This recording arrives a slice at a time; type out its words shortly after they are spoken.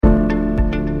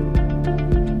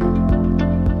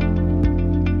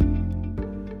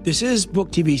This is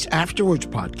Book TV's Afterwards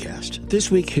podcast.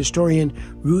 This week, historian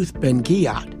Ruth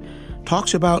Ben-Ghiat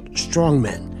talks about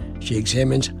strongmen. She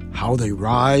examines how they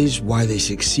rise, why they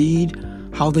succeed,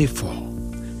 how they fall.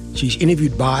 She's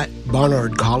interviewed by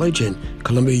Barnard College and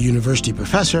Columbia University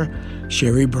professor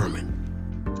Sherry Berman.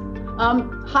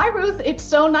 Hi, Ruth. It's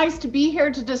so nice to be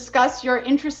here to discuss your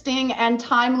interesting and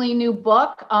timely new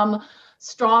book,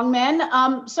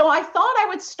 Strongmen. So I thought I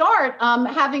would start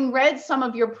having read some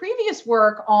of your previous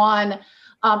work on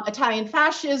Italian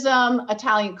fascism,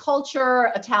 Italian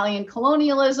culture, Italian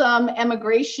colonialism,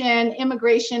 immigration,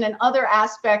 and other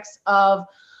aspects of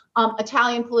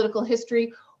Italian political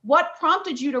history. What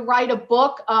prompted you to write a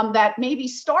book that maybe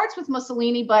starts with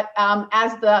Mussolini, but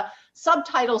as the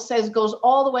subtitle says, goes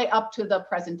all the way up to the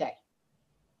present day?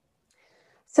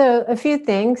 So a few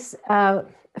things.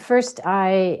 First,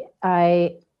 I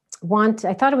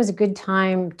thought it was a good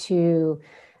time to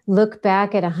look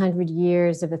back at 100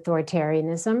 years of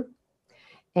authoritarianism.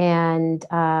 And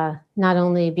not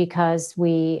only because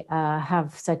we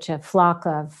have such a flock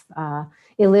of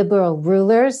illiberal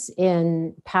rulers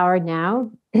in power now,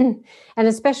 and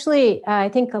especially I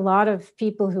think a lot of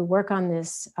people who work on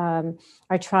this are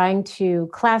trying to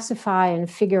classify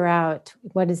and figure out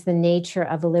what is the nature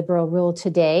of illiberal rule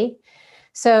today.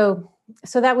 So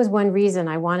that was one reason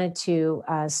I wanted to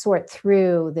sort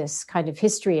through this kind of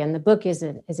history, and the book is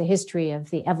a history of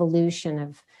the evolution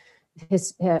of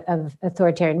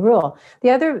authoritarian rule.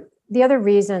 The other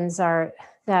reasons are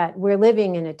that we're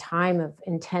living in a time of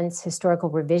intense historical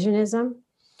revisionism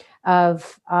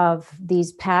of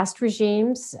these past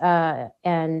regimes,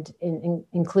 and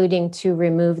including to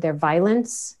remove their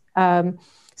violence.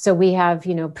 So we have,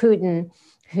 Putin,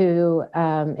 who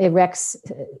erects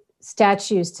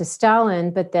statues to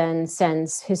Stalin, but then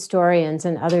sends historians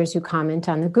and others who comment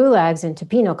on the gulags into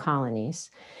penal colonies.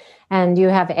 And you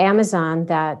have Amazon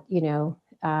that,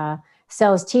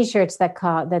 sells T-shirts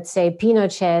that say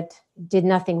Pinochet did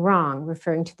nothing wrong,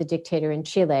 referring to the dictator in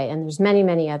Chile. And there's many,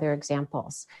 many other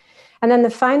examples. And then the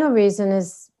final reason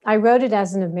is I wrote it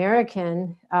as an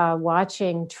American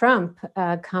watching Trump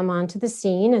come onto the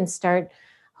scene and start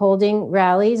holding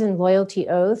rallies and loyalty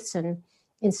oaths and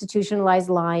institutionalized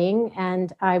lying.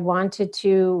 And I wanted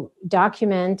to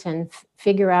document and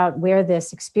figure out where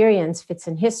this experience fits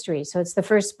in history. So it's the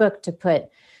first book to put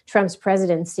Trump's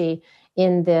presidency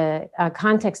in the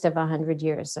context of 100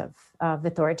 years of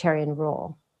authoritarian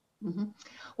rule. Mm-hmm.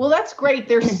 Well, that's great.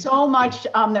 There's so much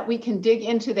that we can dig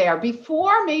into there.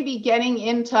 Before maybe getting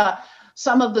into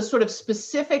some of the sort of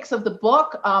specifics of the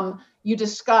book, you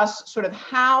discuss sort of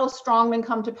how strongmen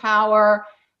come to power,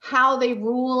 how they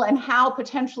rule, and how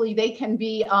potentially they can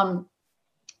be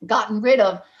gotten rid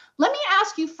of. Let me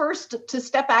ask you first to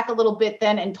step back a little bit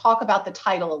then and talk about the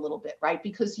title a little bit, right?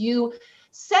 Because you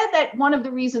said that one of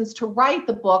the reasons to write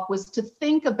the book was to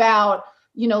think about,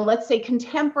 let's say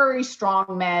contemporary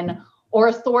strongmen or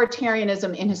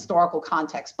authoritarianism in historical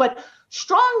context. But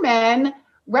strongmen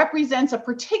represents a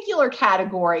particular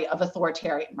category of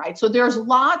authoritarian, right? So there's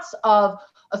lots of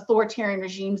authoritarian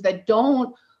regimes that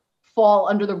don't fall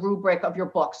under the rubric of your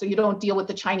book. So you don't deal with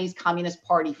the Chinese Communist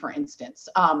Party, for instance.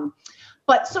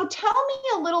 But so tell me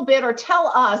a little bit, or tell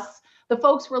us, the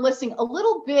folks who are listening, a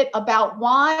little bit about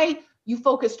why you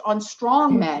focused on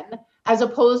strongmen as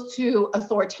opposed to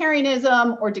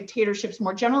authoritarianism or dictatorships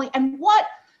more generally, and what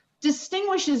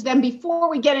distinguishes them before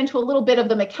we get into a little bit of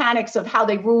the mechanics of how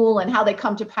they rule and how they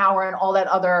come to power and all that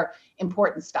other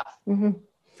important stuff. Mm-hmm.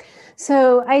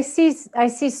 So I see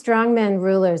strongmen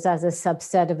rulers as a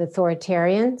subset of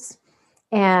authoritarians.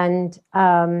 And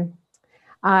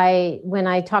when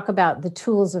I talk about the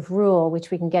tools of rule,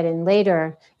 which we can get in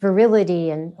later,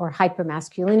 virility or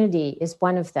hypermasculinity is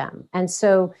one of them. And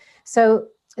so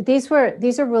these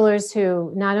are rulers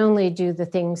who not only do the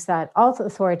things that all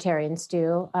authoritarians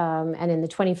do, and in the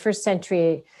 21st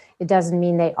century, it doesn't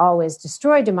mean they always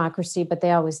destroy democracy, but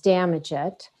they always damage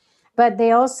it. But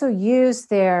they also use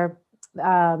their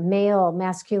male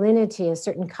masculinity, a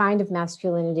certain kind of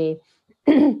masculinity,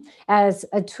 as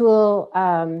a tool,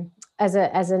 as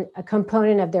a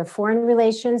component of their foreign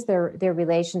relations, their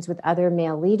relations with other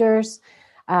male leaders,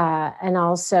 and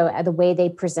also the way they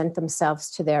present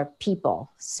themselves to their people.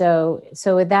 So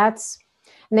that's,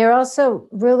 and they're also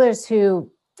rulers who,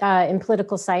 in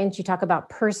political science, you talk about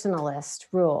personalist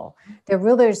rule. They're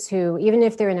rulers who, even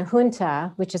if they're in a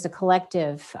junta, which is a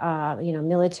collective,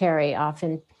 military,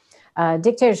 often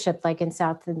dictatorship, like in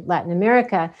South and Latin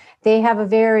America, they have a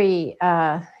very,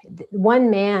 one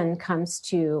man comes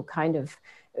to kind of,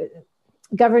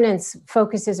 governance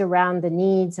focuses around the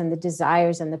needs and the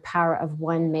desires and the power of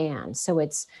one man. So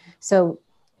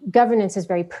governance is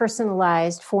very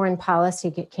personalized, foreign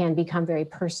policy can become very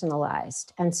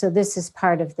personalized. And so this is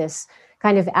part of this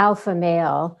kind of alpha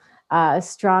male,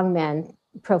 strongman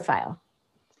profile.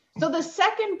 So the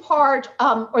second part,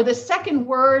 or the second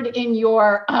word in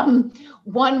your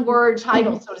one word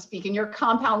title, so to speak, in your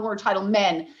compound word title,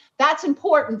 men, that's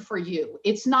important for you.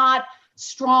 It's not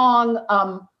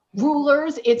strong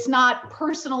rulers. It's not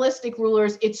personalistic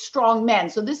rulers. It's strong men.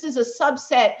 So this is a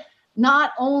subset,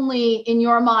 not only in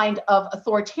your mind of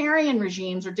authoritarian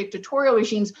regimes or dictatorial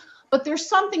regimes, but there's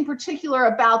something particular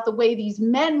about the way these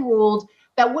men ruled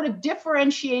that would have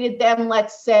differentiated them,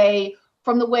 let's say,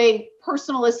 from the way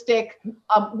personalistic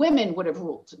women would have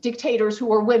ruled. Dictators who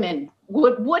were women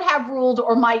would have ruled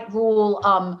or might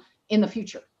rule in the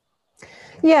future.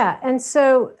 Yeah, and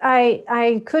so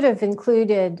I could have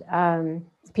included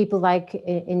people like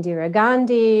Indira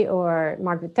Gandhi or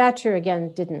Margaret Thatcher.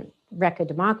 Again, didn't wreck a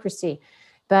democracy,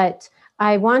 but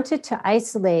I wanted to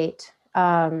isolate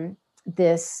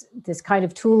this kind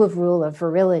of tool of rule of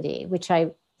virility, which I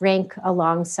rank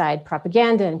alongside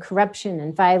propaganda and corruption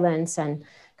and violence and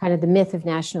kind of the myth of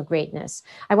national greatness.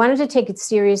 I wanted to take it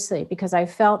seriously because I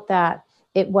felt that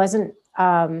it wasn't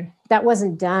that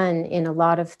wasn't done in a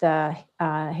lot of the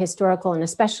historical and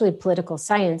especially political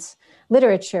science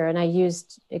literature, and I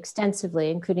used extensively,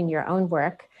 including your own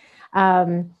work.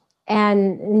 And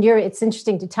it's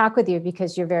interesting to talk with you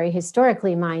because you're very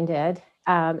historically minded,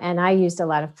 and I used a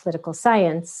lot of political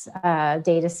science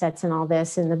data sets and all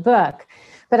this in the book.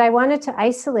 But I wanted to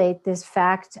isolate this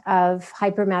fact of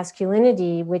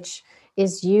hypermasculinity, which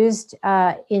is used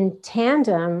in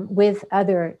tandem with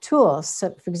other tools.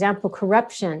 So, for example,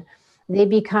 corruption, they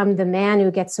become the man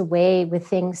who gets away with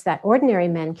things that ordinary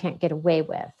men can't get away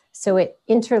with. So it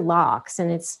interlocks,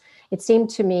 and it seemed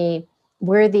to me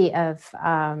worthy of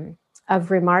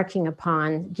remarking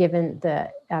upon, given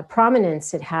the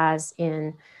prominence it has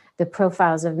in the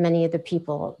profiles of many of the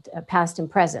people, past and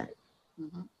present.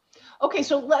 Mm-hmm. Okay,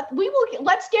 so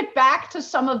let's get back to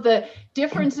some of the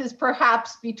differences,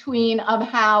 perhaps, between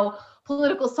how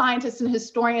political scientists and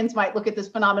historians might look at this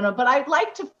phenomenon. But I'd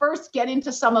like to first get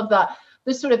into some of the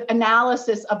sort of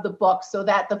analysis of the book, so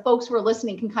that the folks who are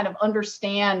listening can kind of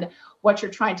understand what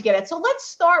you're trying to get at. So let's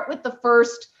start with the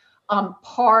first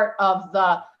part of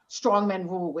the strongmen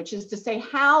rule, which is to say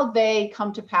how they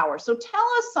come to power. So tell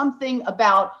us something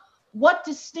about what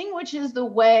distinguishes the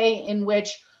way in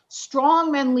which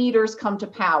strongmen leaders come to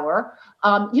power.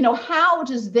 How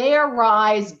does their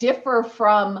rise differ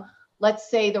from, let's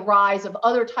say, the rise of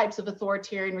other types of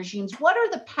authoritarian regimes? What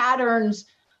are the patterns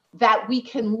that we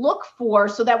can look for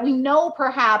so that we know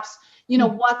perhaps,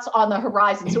 what's on the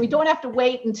horizon? So we don't have to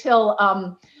wait until,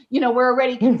 we're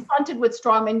already confronted with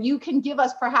strongmen. You can give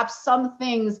us perhaps some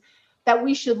things that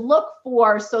we should look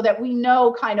for so that we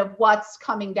know kind of what's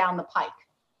coming down the pike.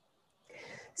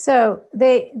 So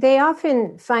they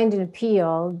often find an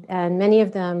appeal, and many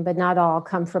of them, but not all,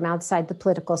 come from outside the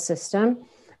political system.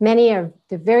 They're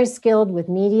very skilled with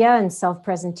media and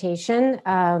self-presentation.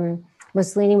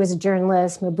 Mussolini was a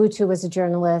journalist, Mobutu was a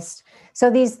journalist.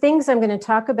 So these things I'm going to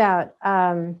talk about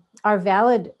are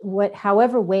valid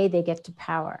however way they get to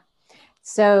power.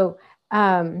 So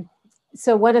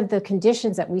one of the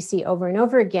conditions that we see over and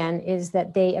over again is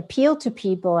that they appeal to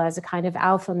people as a kind of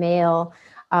alpha male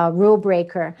rule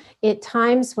breaker at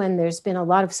times when there's been a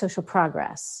lot of social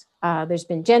progress. There's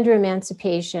been gender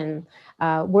emancipation,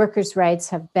 workers' rights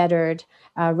have bettered,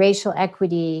 racial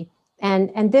equity,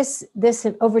 and this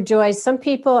overjoys some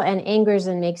people and angers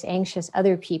and makes anxious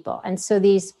other people. And so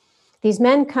these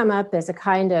men come up as a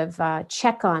kind of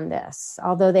check on this,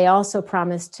 although they also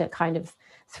promise to kind of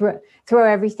throw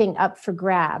everything up for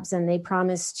grabs, and they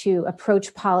promise to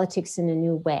approach politics in a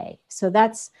new way. So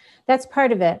that's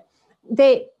part of it.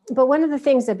 But one of the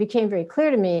things that became very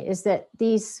clear to me is that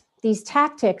these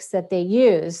tactics that they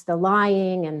use, the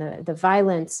lying and the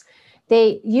violence,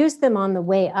 they use them on the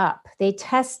way up. They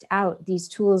test out these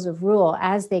tools of rule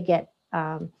as they get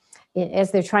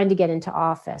as they're trying to get into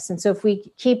office. And so if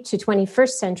we keep to 21st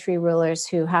century rulers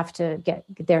who have to get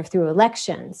there through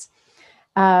elections,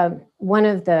 one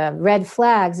of the red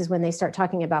flags is when they start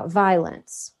talking about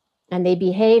violence. And they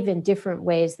behave in different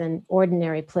ways than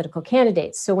ordinary political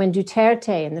candidates. So when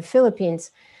Duterte in the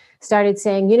Philippines started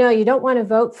saying, you don't want to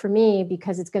vote for me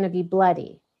because it's going to be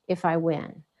bloody if I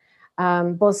win.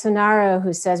 Bolsonaro,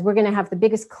 who says we're going to have the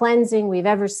biggest cleansing we've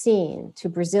ever seen to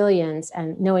Brazilians,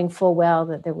 and knowing full well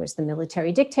that there was the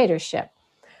military dictatorship.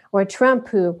 Or Trump,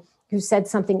 who said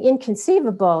something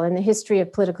inconceivable in the history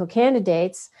of political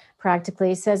candidates,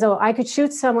 practically says, I could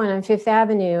shoot someone on Fifth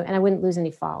Avenue and I wouldn't lose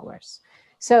any followers.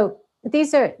 So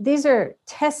these are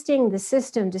testing the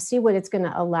system to see what it's going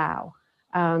to allow.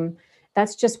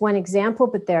 That's just one example,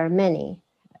 but there are many.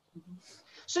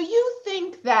 So you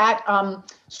think that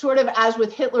sort of as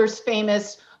with Hitler's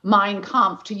famous Mein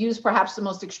Kampf, to use perhaps the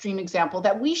most extreme example,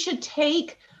 that we should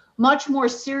take much more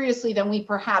seriously than we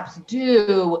perhaps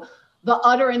do the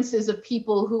utterances of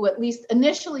people who at least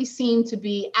initially seem to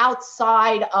be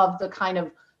outside of the kind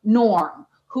of norm,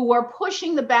 who are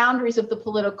pushing the boundaries of the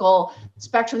political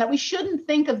spectrum, that we shouldn't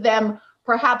think of them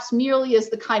perhaps merely as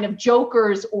the kind of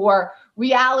jokers or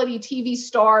reality TV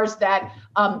stars that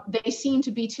they seem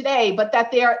to be today, but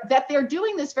that they're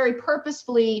doing this very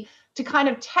purposefully to kind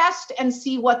of test and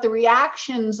see what the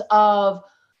reactions of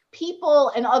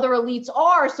people and other elites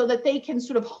are, so that they can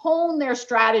sort of hone their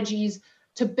strategies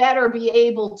to better be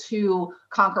able to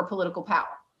conquer political power.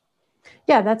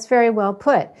 Yeah, that's very well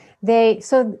put.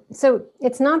 So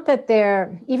it's not that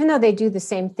they're, even though they do the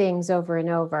same things over and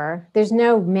over, there's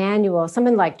no manual.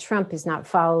 Someone like Trump is not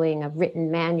following a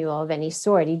written manual of any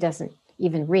sort. He doesn't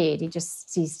even read. He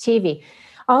just sees TV.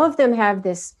 All of them have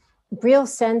this real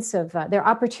sense of they're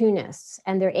opportunists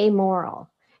and they're amoral.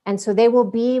 And so they will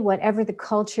be whatever the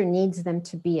culture needs them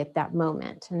to be at that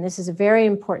moment. And this is a very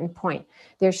important point.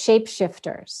 They're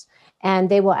shapeshifters, and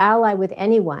they will ally with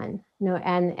anyone.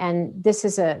 And this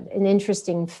is an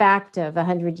interesting fact of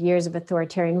 100 years of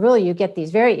authoritarian rule. You get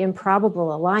these very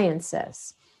improbable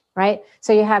alliances, right?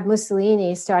 So you have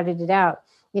Mussolini started it out,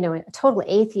 a total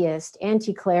atheist,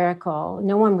 anti-clerical.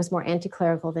 No one was more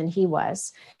anti-clerical than he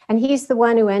was. And he's the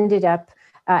one who ended up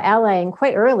allying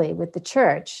quite early with the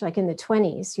church, like in the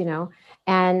 20s,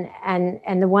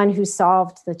 and the one who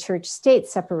solved the church-state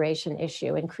separation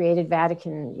issue and created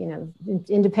Vatican,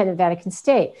 independent Vatican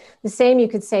state. The same you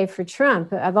could say for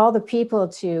Trump. Of all the people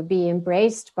to be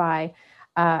embraced by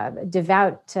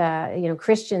devout,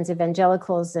 Christians,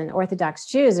 evangelicals, and Orthodox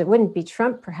Jews, it wouldn't be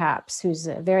Trump, perhaps, who's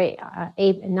a very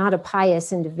not a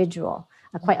pious individual,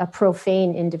 quite a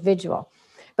profane individual,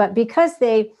 but because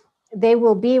they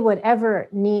will be whatever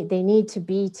they need to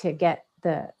be to get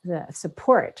the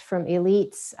support from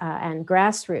elites and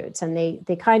grassroots. And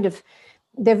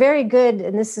they're very good,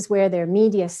 and this is where their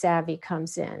media savvy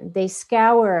comes in. They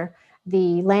scour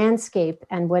the landscape,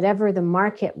 and whatever the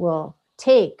market will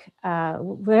take,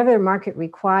 whatever the market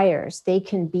requires, they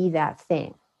can be that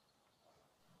thing.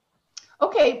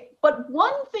 Okay, but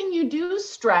one thing you do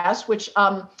stress, which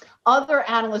other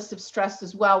analysts have stressed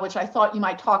as well, which I thought you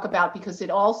might talk about because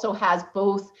it also has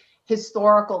both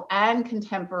historical and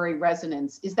contemporary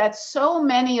resonance, is that so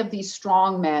many of these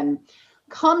strongmen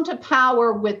come to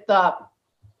power with the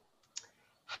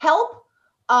help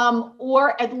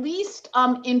or at least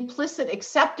implicit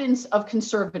acceptance of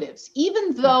conservatives,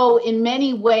 even though in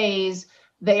many ways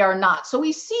they are not. So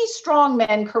we see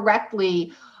strongmen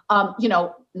correctly,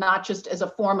 not just as a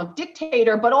form of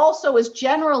dictator, but also as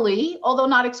generally, although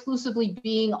not exclusively,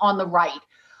 being on the right.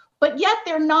 But yet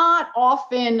they're not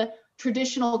often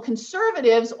traditional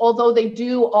conservatives, although they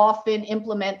do often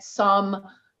implement some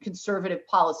conservative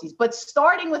policies. But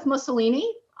starting with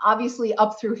Mussolini, obviously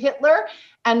up through Hitler,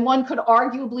 and one could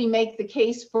arguably make the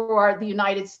case for the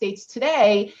United States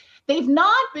today, they've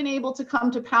not been able to come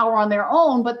to power on their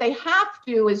own, but they have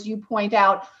to, as you point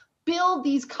out, build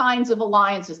these kinds of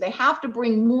alliances. They have to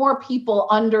bring more people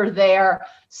under their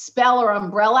spell or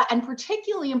umbrella. And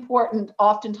particularly important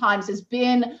oftentimes has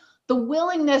been the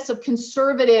willingness of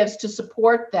conservatives to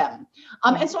support them.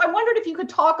 And so I wondered if you could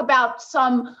talk about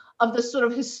some of the sort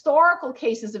of historical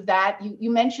cases of that.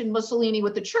 You mentioned Mussolini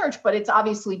with the church, but it's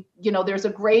obviously, there's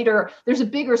a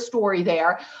bigger story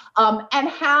there. And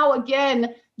how,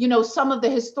 again, some of the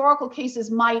historical cases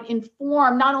might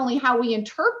inform not only how we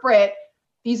interpret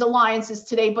these alliances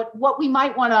today, but what we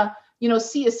might want to,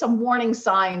 see as some warning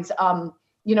signs,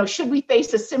 should we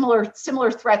face a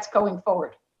similar threats going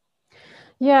forward.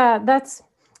 Yeah,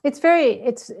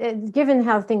 given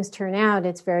how things turn out,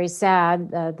 it's very sad,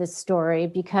 this story,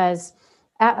 because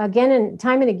again, and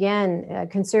time and again,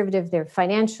 they're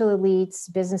financial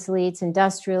elites, business elites,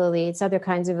 industrial elites, other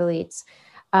kinds of elites.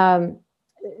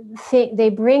 They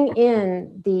bring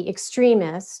in the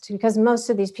extremists, because most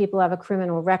of these people have a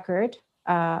criminal record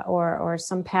or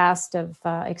some past of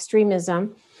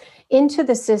extremism, into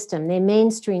the system. They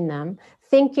mainstream them,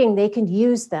 thinking they can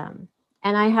use them.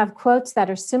 And I have quotes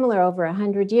that are similar over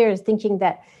 100 years, thinking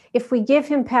that if we give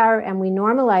him power and we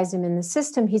normalize him in the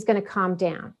system, he's going to calm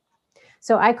down.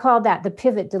 So I call that the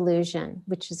pivot delusion,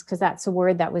 which is because that's a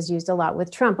word that was used a lot with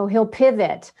Trump. Oh, he'll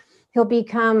pivot. He'll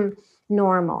become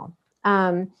normal.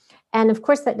 And of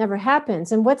course, that never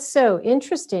happens. And what's so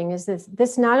interesting is that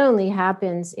this not only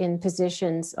happens in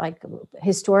positions like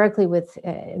historically with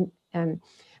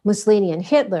Mussolini and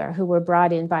Hitler, who were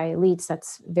brought in by elites.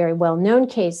 That's very well-known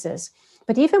cases.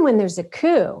 But even when there's a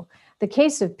coup, the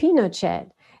case of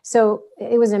Pinochet, so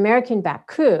it was an American-backed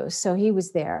coup, so he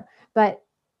was there. But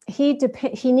he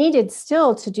needed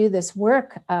still to do this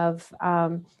work of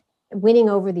winning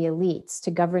over the elites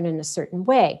to govern in a certain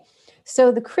way.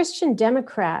 So the Christian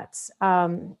Democrats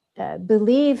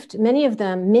believed, many of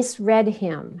them misread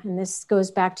him. And this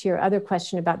goes back to your other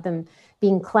question about them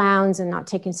being clowns and not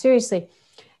taken seriously.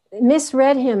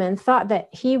 Misread him and thought that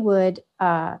he would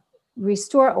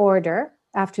restore order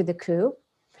after the coup,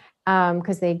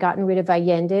 because they'd gotten rid of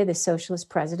Allende, the socialist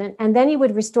president, and then he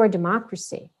would restore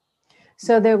democracy.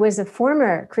 So there was a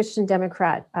former Christian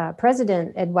Democrat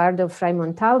president, Eduardo Frei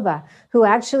Montalva, who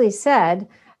actually said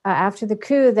after the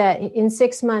coup that in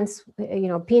 6 months,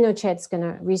 Pinochet's going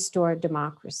to restore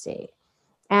democracy.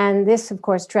 And this, of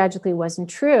course, tragically wasn't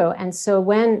true. And so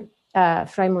when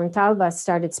Frei Montalva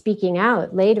started speaking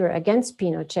out later against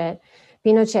Pinochet,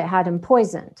 Pinochet had him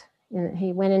poisoned.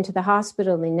 He went into the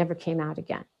hospital and he never came out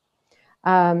again.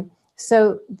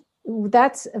 So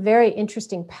that's a very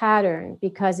interesting pattern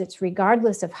because it's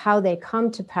regardless of how they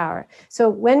come to power. So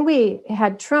when we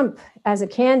had Trump as a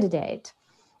candidate,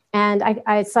 and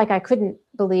it's like I couldn't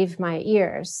believe my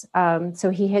ears. So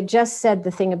he had just said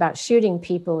the thing about shooting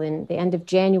people in the end of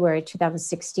January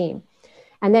 2016.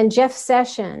 And then Jeff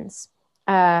Sessions,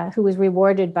 who was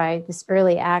rewarded by this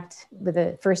early act with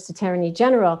the first attorney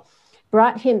general,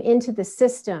 brought him into the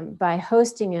system by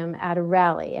hosting him at a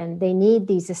rally. And they need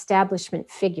these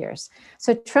establishment figures.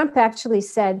 So Trump actually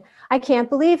said, I can't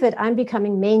believe it, I'm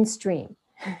becoming mainstream.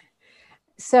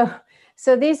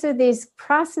 So these are these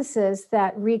processes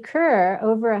that recur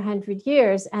over 100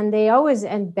 years, and they always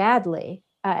end badly.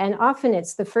 And often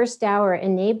it's the first hour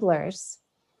enablers,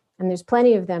 and there's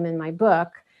plenty of them in my book,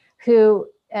 who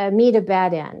meet a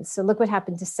bad end. So look what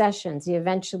happened to Sessions. He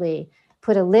eventually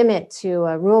put a limit to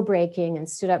rule breaking and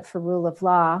stood up for rule of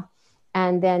law.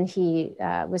 And then he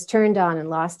was turned on and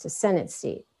lost his Senate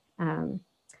seat. And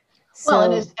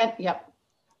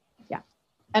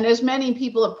as many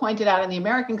people have pointed out in the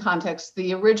American context,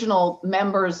 the original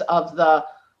members of the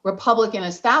Republican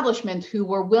establishment who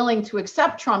were willing to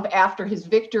accept Trump after his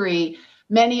victory,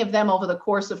 many of them over the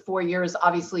course of 4 years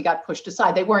obviously got pushed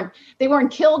aside. They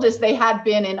weren't killed as they had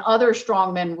been in other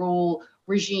strongmen rule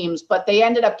regimes, but they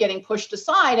ended up getting pushed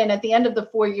aside. And at the end of the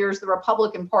 4 years, the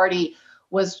Republican Party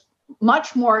was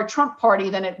much more a Trump party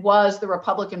than it was the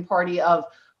Republican Party of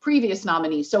previous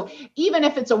nominees. So even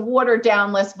if it's a watered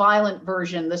down, less violent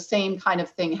version, the same kind of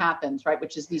thing happens, right?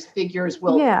 Which is these figures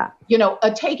will,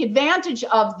 take advantage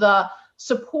of the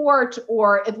support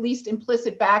or at least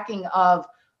implicit backing of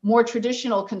more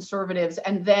traditional conservatives.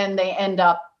 And then they end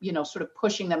up, sort of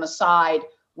pushing them aside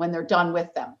when they're done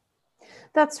with them.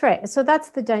 That's right. So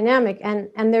that's the dynamic.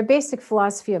 And their basic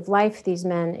philosophy of life, these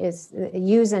men, is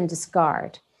use and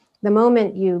discard. The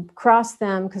moment you cross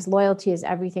them, because loyalty is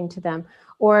everything to them,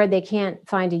 or they can't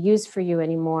find a use for you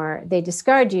anymore, they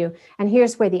discard you. And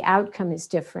here's where the outcome is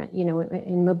different.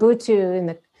 In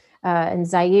Mobutu, in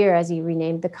Zaire, as he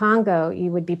renamed the Congo,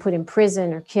 you would be put in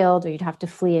prison or killed, or you'd have to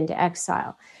flee into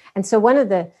exile. And so one of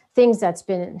the things that's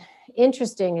been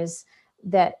interesting is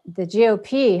that the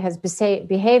GOP has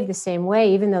behaved the same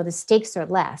way, even though the stakes are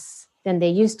less than they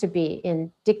used to be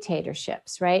in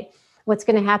dictatorships, right? What's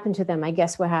going to happen to them? I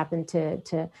guess what happened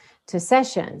to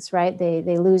Sessions, right?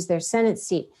 They lose their Senate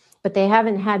seat, but they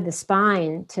haven't had the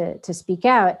spine to speak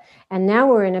out. And now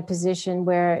we're in a position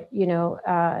where,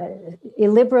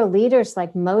 illiberal leaders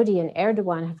like Modi and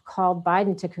Erdogan have called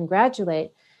Biden to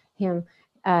congratulate him,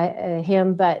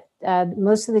 but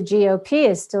most of the GOP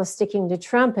is still sticking to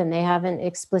Trump, and they haven't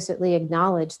explicitly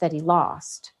acknowledged that he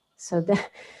lost.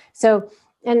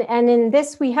 And in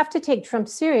this, we have to take Trump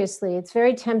seriously. It's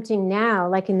very tempting now.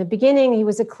 Like in the beginning, he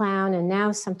was a clown, and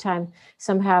now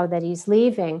somehow that he's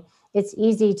leaving, it's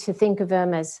easy to think of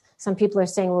him as, some people are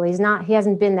saying, well, he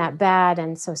hasn't been that bad,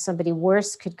 and so somebody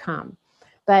worse could come.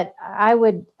 But I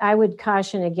would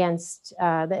caution against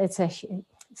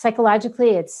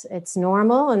psychologically, it's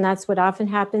normal, and that's what often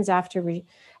happens after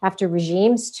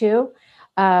regimes too.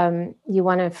 You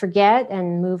want to forget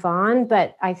and move on,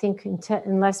 but I think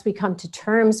unless we come to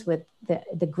terms with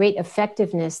the great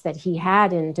effectiveness that he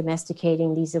had in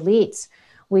domesticating these elites,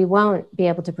 we won't be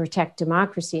able to protect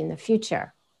democracy in the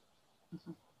future.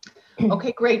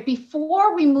 Okay, great.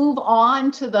 Before we move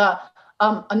on to the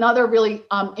another really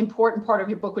important part of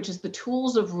your book, which is the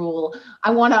tools of rule,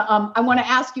 I want to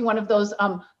ask you one of those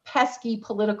pesky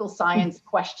political science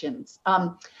questions.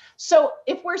 So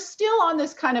if we're still on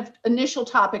this kind of initial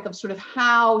topic of sort of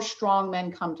how strong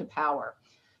men come to power,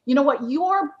 what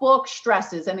your book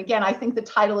stresses, and again, I think the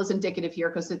title is indicative here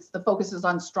because the focus is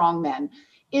on strong men,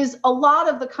 is a lot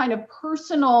of the kind of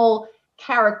personal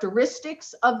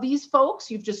characteristics of these folks.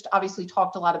 You've just obviously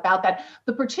talked a lot about that,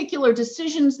 the particular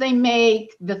decisions they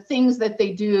make, the things that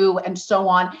they do, and so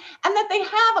on, and that they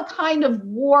have a kind of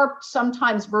warped,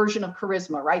 sometimes, version of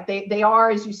charisma, right? They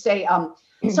are, as you say,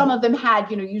 some of them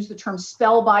had, use the term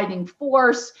spellbinding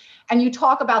force, and you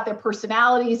talk about their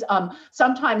personalities,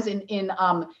 sometimes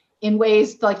in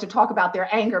ways like to talk about their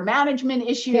anger management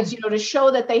issues, to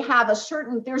show that they have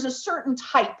there's a certain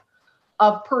type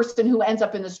of person who ends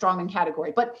up in the strongman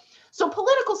category. But so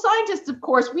political scientists, of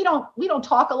course, we don't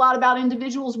talk a lot about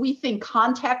individuals. We think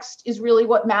context is really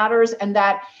what matters, and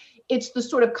that it's the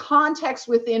sort of context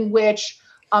within which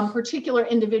particular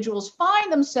individuals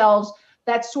find themselves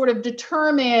that sort of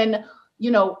determine,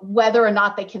 whether or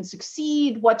not they can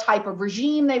succeed, what type of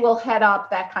regime they will head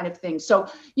up, that kind of thing. So,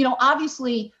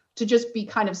 obviously, to just be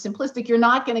kind of simplistic, you're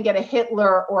not going to get a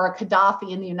Hitler or a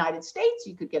Gaddafi in the United States.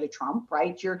 You could get a Trump,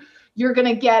 right? You're going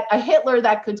to get a Hitler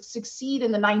that could succeed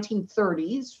in the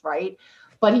 1930s, right?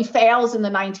 But he fails in the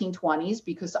 1920s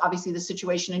because obviously the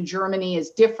situation in Germany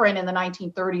is different in the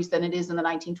 1930s than it is in the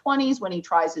 1920s when he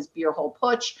tries his beer hole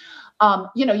putsch.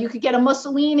 You could get a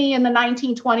Mussolini in the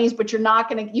 1920s, but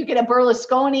you get a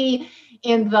Berlusconi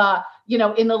in the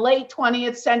late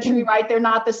 20th century, right? They're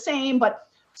not the same, but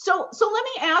So let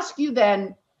me ask you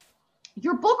then,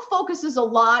 your book focuses a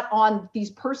lot on these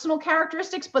personal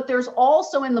characteristics, but there's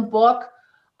also in the book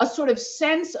a sort of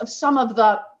sense of some of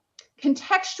the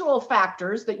contextual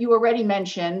factors that you already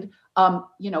mentioned,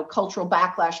 cultural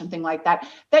backlash and things like that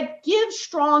give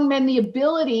strong men the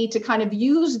ability to kind of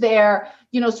use their,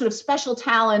 sort of special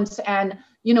talents and,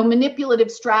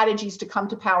 manipulative strategies to come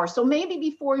to power. So maybe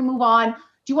before we move on,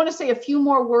 do you want to say a few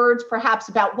more words, perhaps,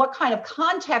 about what kind of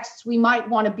contexts we might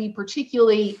want to be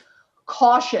particularly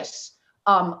cautious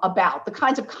about, the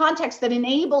kinds of contexts that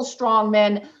enable strong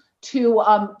men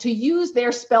to use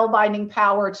their spellbinding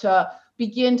power to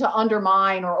begin to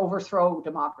undermine or overthrow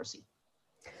democracy?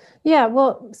 Yeah,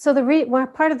 well, so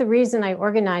part of the reason I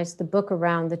organized the book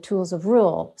around the tools of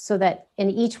rule, so that,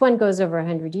 and each one goes over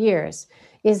 100 years,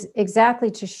 is exactly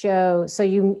to show, so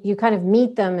you kind of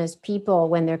meet them as people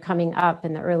when they're coming up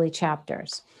in the early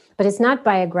chapters, but it's not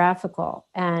biographical.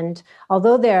 And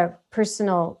although their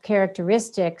personal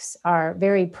characteristics are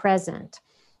very present,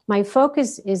 my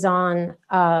focus is on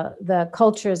the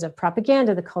cultures of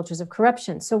propaganda, the cultures of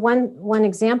corruption. So one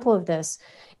example of this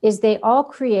is they all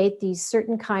create these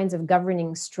certain kinds of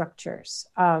governing structures.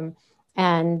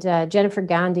 And Jennifer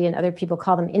Gandhi and other people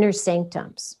call them inner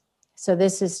sanctums. So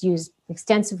this is used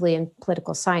extensively in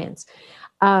political science,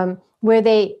 where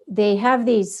they have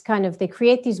these they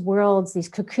create these worlds, these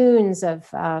cocoons of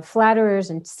flatterers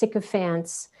and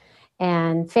sycophants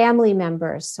and family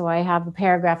members. So I have a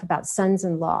paragraph about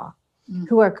sons-in-law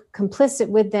who are complicit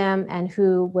with them and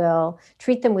who will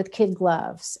treat them with kid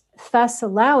gloves, thus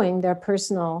allowing their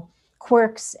personal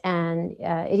quirks and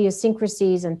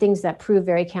idiosyncrasies and things that prove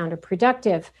very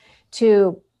counterproductive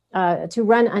to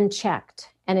run unchecked.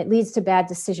 And it leads to bad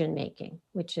decision making,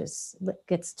 which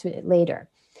gets to it later.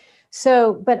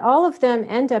 So, but all of them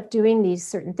end up doing these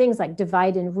certain things like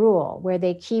divide and rule, where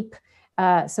they keep,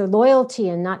 so loyalty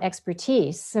and not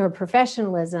expertise or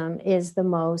professionalism is the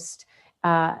most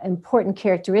important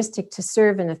characteristic to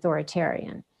serve an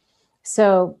authoritarian.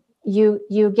 So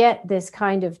you get this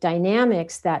kind of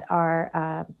dynamics that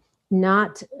are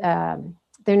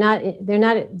they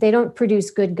don't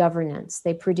produce good governance.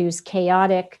 They produce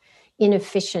chaotic,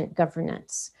 inefficient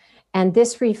governance. And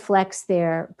this reflects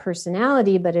their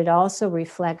personality, but it also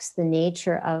reflects the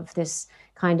nature of this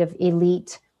kind of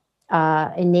elite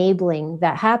enabling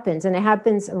that happens. And it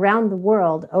happens around the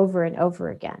world over and over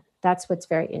again. That's what's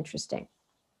very interesting.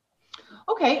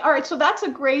 Okay, all right. So that's a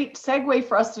great segue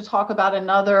for us to talk about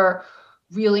another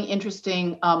really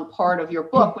interesting part of your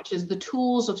book, which is the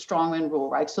tools of strongman rule,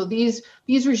 right? So these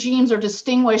regimes are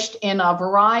distinguished in a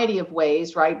variety of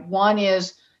ways, right? One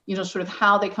is, sort of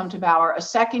how they come to power. A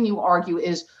second, you argue,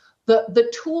 is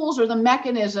the tools or the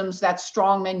mechanisms that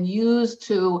strongmen use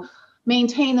to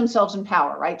maintain themselves in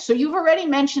power, right? So you've already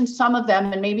mentioned some of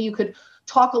them, and maybe you could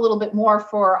talk a little bit more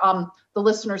for the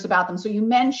listeners about them. So you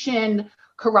mentioned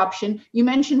corruption, you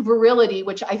mentioned virility,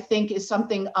 which I think is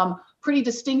something pretty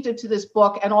distinctive to this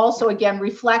book, and also, again,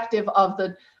 reflective of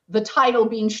the title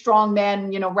being strong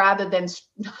men, rather than,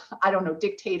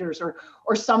 dictators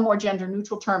or some more gender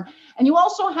neutral term. And you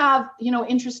also have,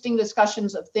 interesting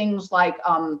discussions of things like,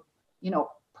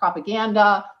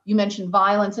 propaganda. You mentioned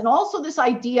violence, and also this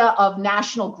idea of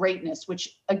national greatness,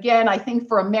 which, again, I think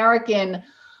for American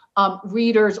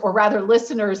readers, or rather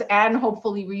listeners and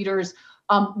hopefully readers,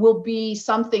 will be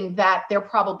something that they're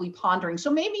probably pondering. So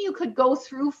maybe you could go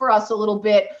through for us a little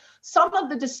bit some of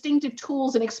the distinctive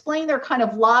tools and explain their kind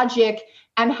of logic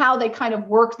and how they kind of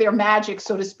work their magic,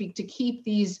 so to speak, to keep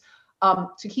these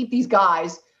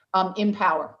guys in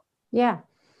power. Yeah.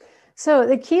 So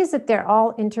the key is that they're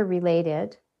all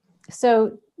interrelated.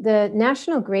 So the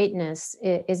national greatness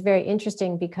is very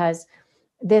interesting because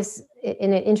it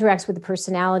interacts with the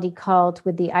personality cult,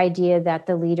 with the idea that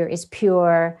the leader is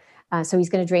pure. So he's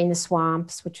going to drain the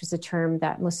swamps, which was a term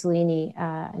that Mussolini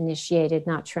initiated,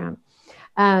 not Trump.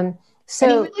 And he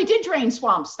really did drain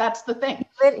swamps. That's the thing.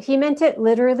 He meant it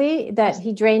literally, that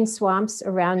he drained swamps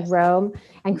around Rome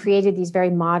and created these very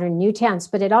modern new towns.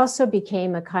 But it also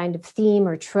became a kind of theme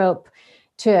or trope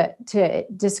to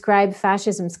describe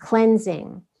fascism's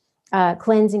cleansing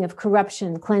of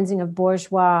corruption, cleansing of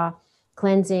bourgeois,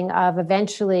 cleansing of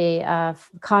eventually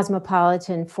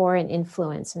cosmopolitan foreign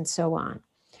influence, and so on.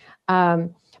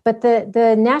 But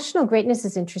the national greatness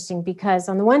is interesting because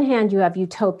on the one hand, you have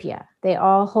utopia. They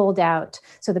all hold out.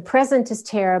 So the present is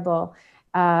terrible,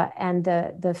 and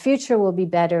the future will be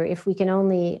better if we can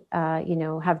only,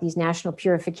 have these national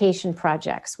purification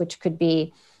projects, which could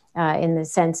be, in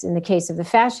the case of the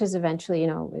fascists, eventually,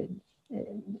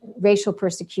 racial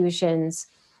persecutions.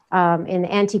 In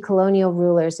anti-colonial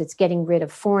rulers, it's getting rid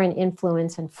of foreign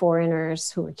influence and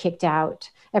foreigners who were kicked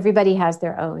out. Everybody has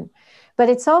their own. But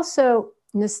it's also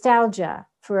nostalgia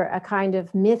for a kind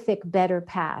of mythic better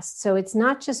past. So it's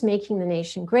not just making the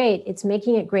nation great, it's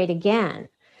making it great again.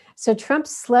 So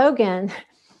Trump's slogan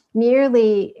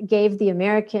merely gave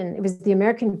it was the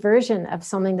American version of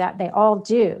something that they all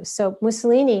do. So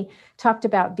Mussolini talked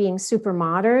about being super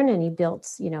modern, and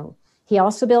he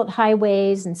also built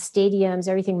highways and stadiums,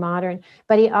 everything modern,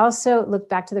 but he also looked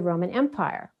back to the Roman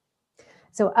Empire.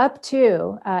 So up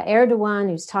to Erdogan,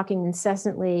 who's talking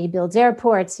incessantly, he builds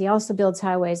airports, he also builds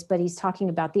highways, but he's talking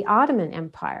about the Ottoman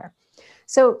Empire.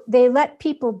 So they let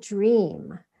people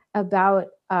dream about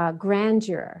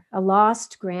grandeur, a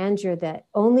lost grandeur that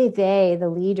only they, the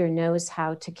leader, knows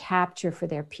how to capture for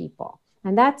their people.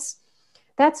 And that's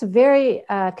very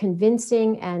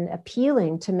convincing and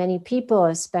appealing to many people,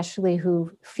 especially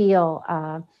who feel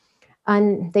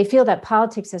they feel that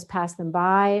politics has passed them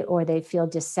by, or they feel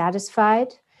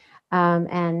dissatisfied.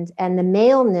 And the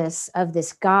maleness of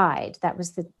this guide, that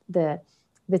was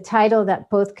the title that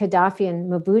both Gaddafi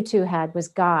and Mobutu had, was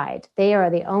guide. They are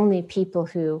the only people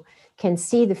who can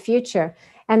see the future.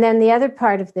 And then the other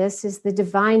part of this is the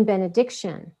divine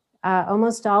benediction.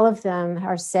 Almost all of them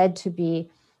are said to be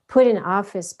put in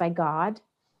office by God.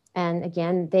 And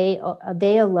again, they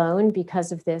alone,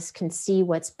 because of this, can see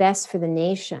what's best for the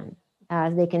nation.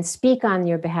 They can speak on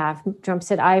your behalf. Trump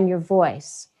said, "I am your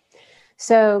voice."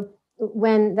 So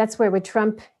that's where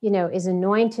Trump, is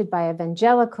anointed by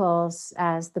evangelicals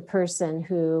as the person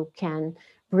who can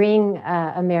bring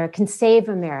can save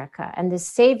America. And the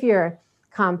savior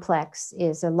complex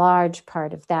is a large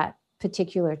part of that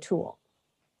particular tool.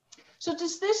 So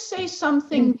does this say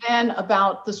something then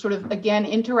about the sort of, again,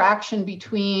 interaction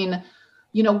between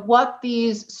what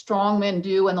these strongmen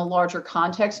do in the larger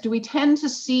context? Do we tend to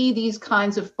see these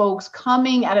kinds of folks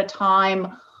coming at a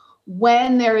time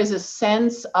when there is a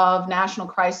sense of national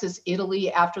crisis?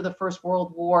 Italy after the First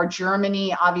World War,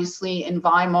 Germany, obviously in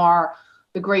Weimar,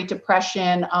 the Great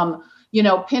Depression,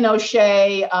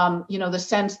 Pinochet, the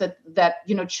sense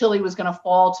that Chile was going to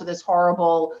fall to this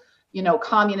horrible,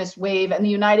 communist wave, and the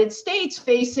United States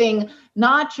facing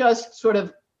not just sort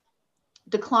of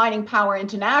declining power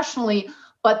internationally,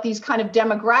 but these kind of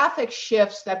demographic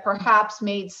shifts that perhaps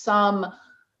made some,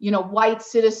 white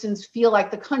citizens feel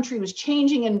like the country was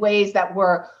changing in ways that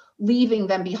were leaving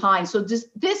them behind. So does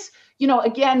this,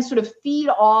 again, sort of feed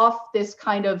off this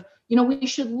kind of, we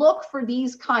should look for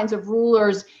these kinds of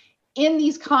rulers in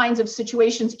these kinds of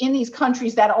situations in these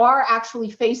countries that are actually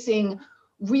facing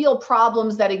real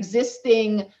problems that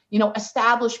existing,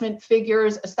 establishment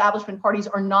figures, establishment parties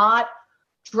are not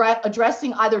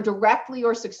addressing either directly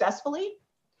or successfully?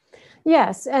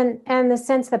 Yes, and the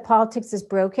sense that politics is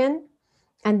broken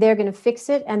and they're going to fix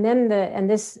it. And then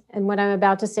what I'm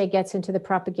about to say gets into the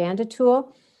propaganda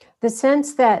tool, the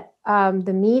sense that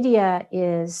the media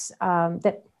is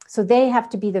so they have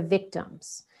to be the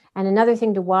victims. And another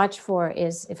thing to watch for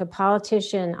is if a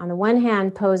politician on the one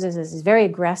hand poses as very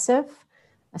aggressive,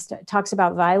 talks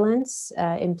about violence,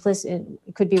 implicit,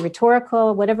 it could be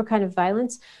rhetorical, whatever kind of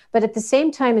violence, but at the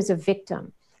same time is a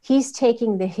victim. He's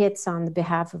taking the hits on the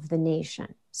behalf of the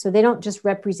nation. So they don't just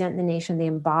represent the nation, they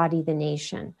embody the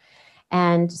nation.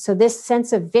 And so this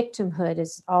sense of victimhood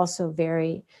is also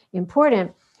very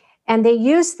important. And they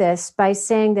use this by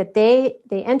saying that they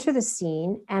enter the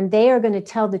scene and they are going to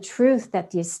tell the truth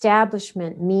that the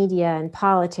establishment, media, and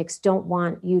politics don't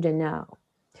want you to know.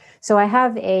 So I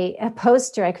have a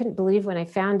poster, I couldn't believe when I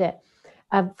found it,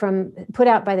 put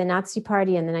out by the Nazi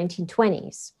Party in the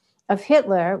 1920s, of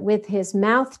Hitler with his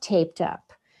mouth taped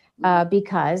up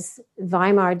because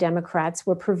Weimar Democrats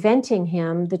were preventing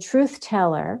him, the truth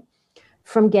teller,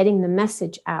 from getting the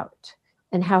message out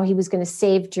and how he was going to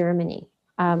save Germany.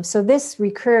 So this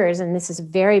recurs, and this is a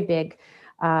very big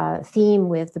theme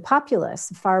with the populists,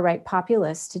 the far-right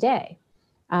populists today.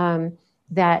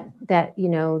 That you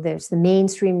know, there's the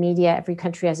mainstream media, every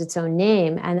country has its own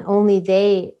name, and only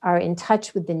they are in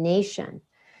touch with the nation.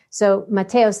 So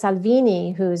Matteo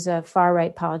Salvini, who's a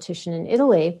far-right politician in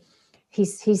Italy, he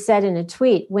said in a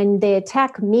tweet, when they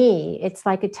attack me, it's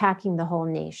like attacking the whole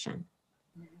nation.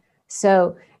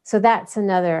 So that's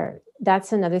another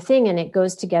thing, and it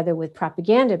goes together with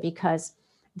propaganda because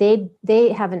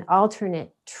they have an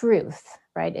alternate truth,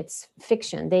 right? It's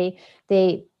fiction.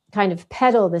 They kind of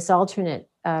peddle this alternate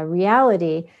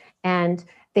reality, and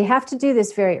they have to do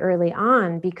this very early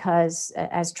on because,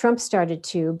 as Trump started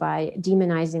to, by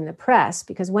demonizing the press,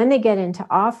 because when they get into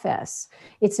office,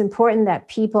 it's important that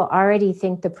people already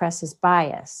think the press is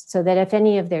biased, so that if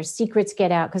any of their secrets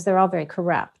get out, because they're all very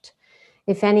corrupt,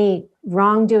 if any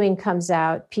wrongdoing comes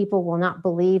out, people will not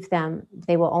believe them.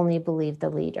 They will only believe the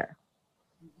leader.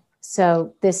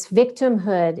 So this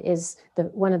victimhood is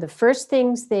one of the first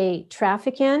things they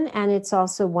traffic in, and it's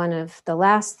also one of the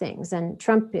last things. And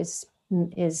Trump is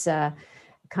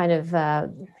kind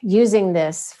of using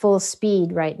this full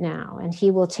speed right now, and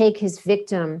he will take his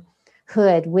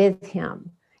victimhood with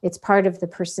him. It's part of the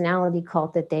personality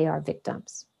cult that they are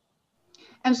victims.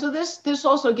 And so this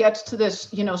also gets to this,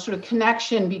 you know, sort of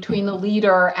connection between the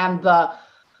leader and the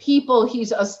people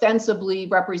he's ostensibly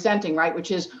representing, right?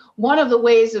 Which is one of the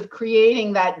ways of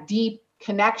creating that deep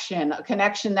connection, a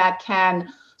connection that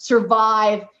can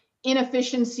survive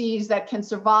inefficiencies, that can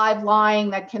survive lying,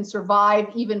 that can survive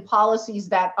even policies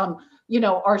that, you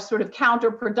know, are sort of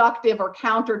counterproductive or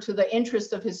counter to the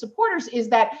interest of his supporters, is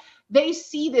that they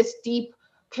see this deep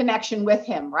connection with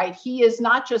him, right? He is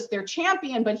not just their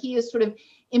champion, but he is sort of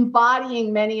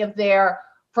embodying many of their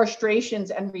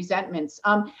frustrations and resentments.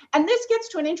 And this gets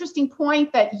to an interesting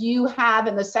point that you have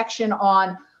in the section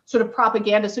on sort of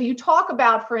propaganda. So you talk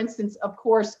about, for instance, of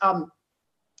course,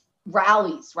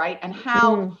 rallies, right? And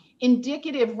how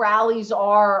indicative rallies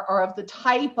are of the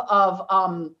type of,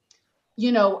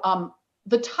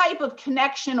 the type of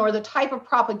connection or the type of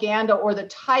propaganda or the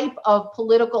type of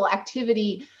political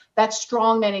activity that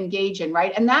strongmen engage in,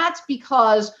 right? And that's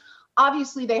because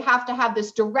obviously they have to have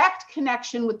this direct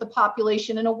connection with the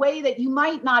population in a way that you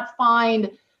might not find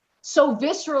so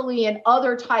viscerally in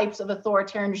other types of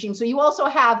authoritarian regimes. So you also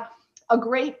have a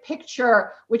great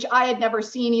picture, which I had never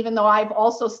seen, even though I've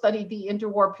also studied the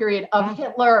interwar period, of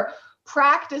Hitler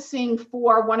practicing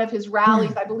for one of his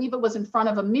rallies. I believe it was in front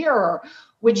of a mirror,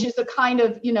 which is a kind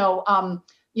of,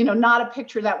 not a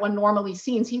picture that one normally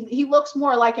sees. He looks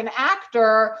more like an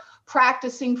actor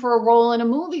practicing for a role in a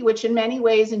movie, which in many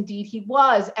ways, indeed, he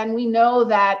was. And we know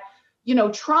that,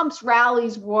 Trump's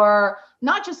rallies were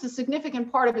not just a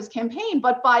significant part of his campaign,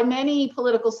 but by many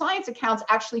political science accounts,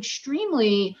 actually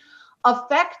extremely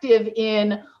effective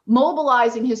in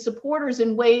mobilizing his supporters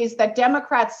in ways that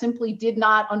Democrats simply did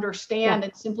not understand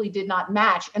and simply did not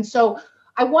match. And so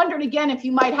I wondered again if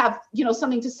you might have,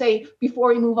 something to say before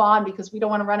we move on, because we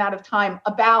don't want to run out of time,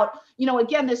 about,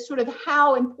 again, this sort of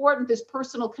how important this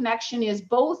personal connection is,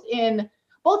 both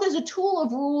as a tool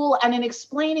of rule and in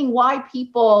explaining why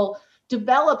people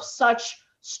develop such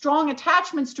strong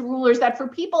attachments to rulers that for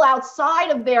people outside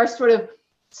of their sort of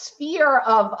sphere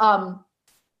of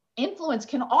influence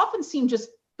can often seem just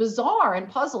bizarre and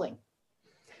puzzling.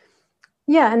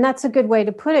 Yeah, and that's a good way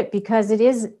to put it, because it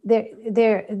is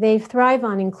they thrive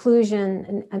on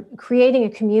inclusion and creating a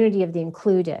community of the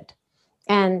included.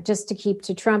 And just to keep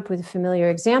to Trump with a familiar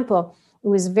example, it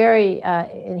was very,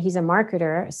 and he's a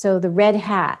marketer, so the red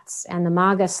hats and the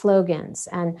MAGA slogans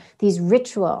and these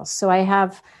rituals. So I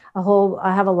have a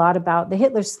lot about the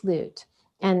Hitler salute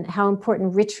and how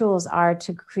important rituals are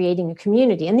to creating a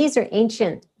community. And these are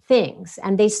ancient things,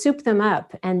 and they soup them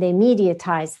up and they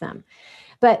mediatize them.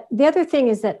 But the other thing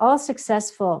is that all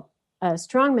successful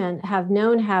strongmen have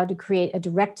known how to create a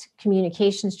direct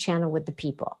communications channel with the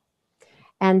people.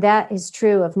 And that is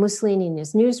true of Mussolini and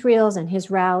his newsreels and his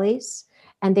rallies.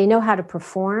 And they know how to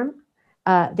perform.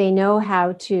 They know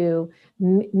how to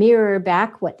mirror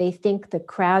back what they think the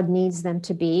crowd needs them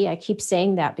to be. I keep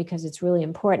saying that because it's really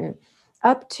important.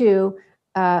 Up to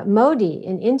Modi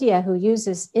in India, who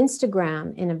uses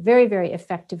Instagram in a very, very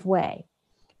effective way.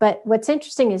 But what's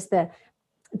interesting is the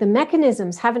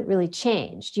mechanisms haven't really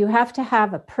changed. You have to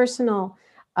have a personal,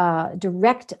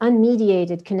 direct,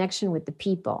 unmediated connection with the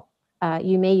people.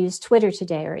 You may use Twitter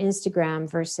today or Instagram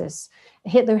versus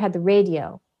Hitler had the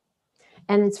radio.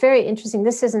 And it's very interesting.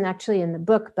 This isn't actually in the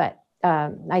book, but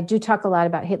I do talk a lot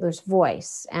about Hitler's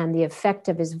voice and the effect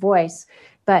of his voice.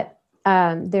 But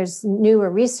there's newer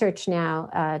research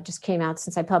now, just came out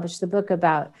since I published the book,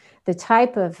 about the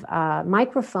type of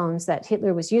microphones that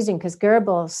Hitler was using, because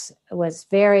Goebbels was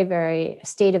very, very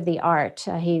state-of-the-art.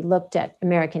 He looked at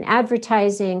American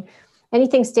advertising,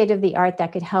 anything state-of-the-art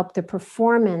that could help the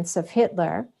performance of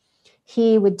Hitler,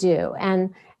 he would do.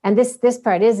 And this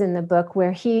part is in the book,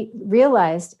 where he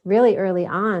realized really early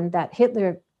on that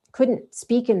Hitler couldn't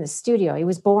speak in the studio. He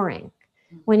was boring.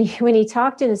 When he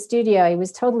talked in a studio, he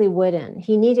was totally wooden.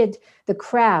 He needed the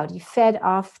crowd. He fed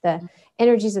off the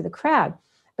energies of the crowd.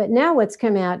 But now what's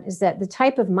come out is that the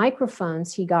type of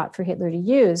microphones he got for Hitler to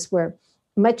use were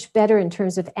much better in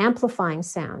terms of amplifying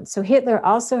sound. So Hitler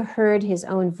also heard his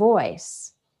own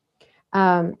voice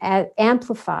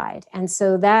amplified. And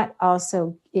so that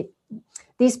also,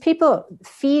 these people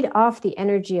feed off the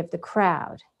energy of the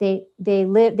crowd. They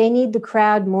need the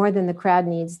crowd more than the crowd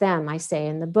needs them, I say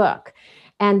in the book.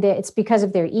 And it's because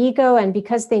of their ego and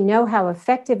because they know how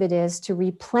effective it is to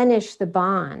replenish the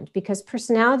bond, because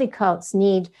personality cults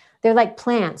they're like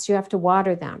plants, you have to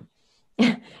water them.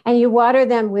 And you water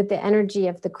them with the energy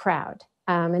of the crowd.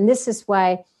 And this is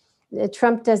why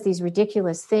Trump does these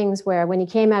ridiculous things where when he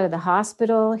came out of the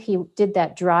hospital, he did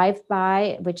that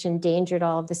drive-by, which endangered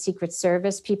all of the Secret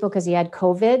Service people because he had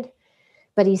COVID.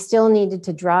 But he still needed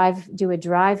to do a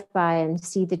drive-by and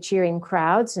see the cheering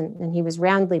crowds, and he was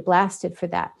roundly blasted for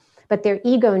that. But their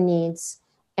ego needs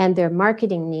and their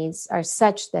marketing needs are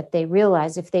such that they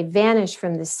realize if they vanish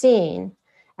from the scene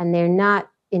and they're not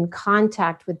in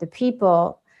contact with the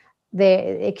people,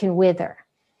 it can wither.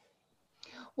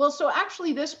 Well, so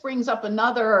actually this brings up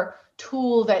another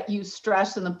tool that you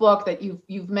stress in the book that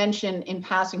you've mentioned in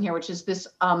passing here, which is this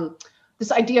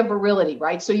idea of virility,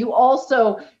 right? So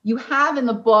you have in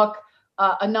the book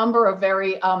a number of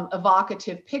very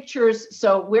evocative pictures.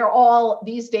 So we're all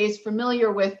these days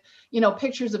familiar with,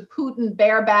 pictures of Putin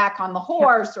bareback on the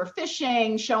horse or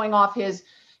fishing, showing off his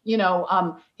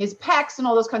pecs and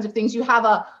all those kinds of things. You have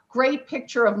a great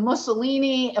picture of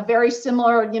Mussolini, a very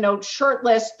similar,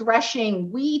 shirtless,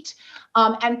 threshing wheat.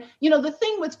 And the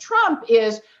thing with Trump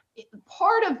is,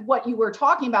 part of what you were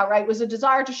talking about, right, was a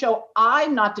desire to show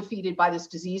I'm not defeated by this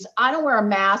disease. I don't wear a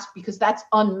mask because that's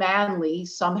unmanly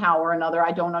somehow or another.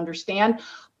 I don't understand.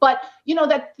 But,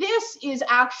 that this is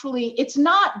actually, it's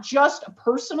not just a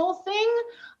personal thing.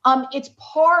 It's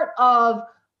part of,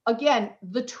 again,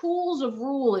 the tools of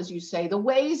rule, as you say, the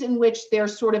ways in which they're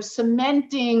sort of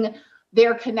cementing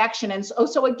their connection. And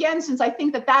so again, since I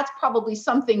think that that's probably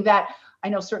something that I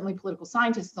know certainly political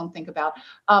scientists don't think about,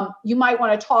 you might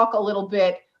want to talk a little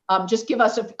bit, just give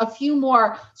us a few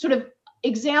more sort of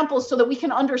examples so that we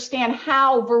can understand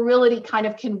how virility kind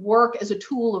of can work as a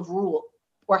tool of rule,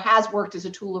 or has worked as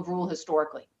a tool of rule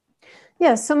historically.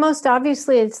 Yeah, so most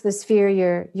obviously it's the sphere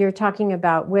you're talking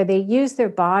about, where they use their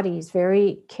bodies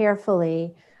very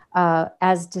carefully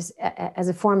as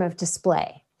a form of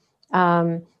display.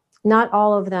 Not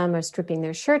all of them are stripping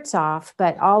their shirts off,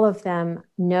 but all of them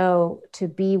know to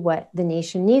be what the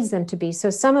nation needs them to be. So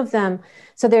some of them,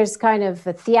 so there's kind of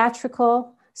a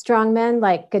theatrical strongmen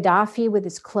like Gaddafi with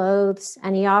his clothes,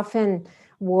 and he often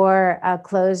wore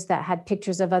clothes that had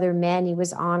pictures of other men he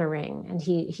was honoring. And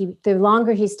he the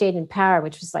longer he stayed in power,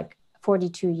 which was like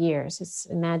 42 years,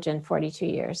 imagine 42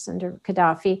 years under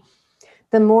Gaddafi,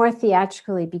 the more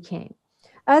theatrical he became.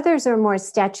 Others are more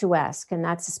statuesque, and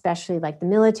that's especially like the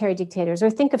military dictators.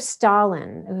 Or think of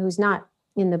Stalin, who's not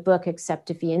in the book except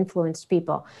if he influenced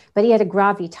people, but he had a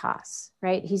gravitas,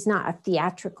 right? He's not a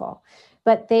theatrical.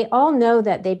 But they all know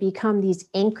that they become these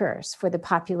anchors for the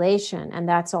population. And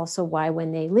that's also why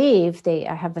when they leave, they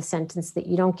have a sentence that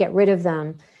you don't get rid of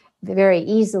them very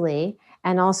easily.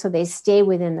 And also they stay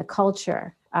within the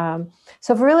culture.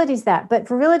 So virility is that. But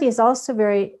virility is also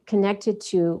very connected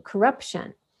to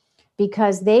corruption,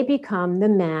 because they become the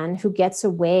man who gets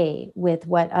away with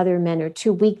what other men are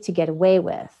too weak to get away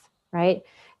with, right?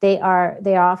 They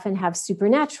often have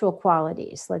supernatural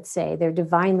qualities. Let's say they're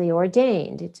divinely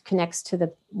ordained. It connects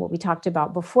to what we talked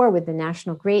about before with the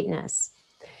national greatness.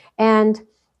 And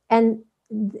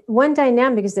one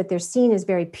dynamic is that they're seen as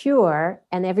very pure,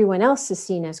 and everyone else is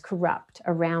seen as corrupt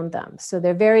around them. So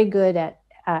they're very good at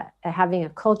having a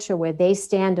culture where they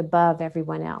stand above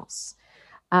everyone else.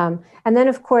 And then,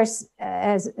 of course,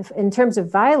 in terms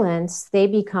of violence, they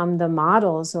become the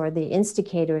models or the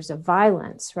instigators of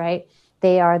violence, right?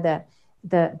 They are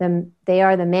they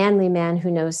are the manly man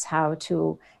who knows how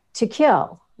to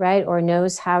kill, right, or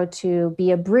knows how to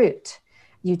be a brute.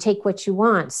 You take what you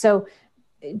want. So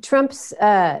Trump's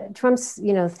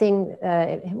thing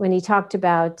when he talked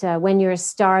about when you're a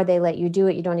star, they let you do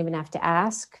it. You don't even have to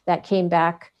ask. That came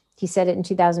back. He said it in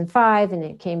 2005, and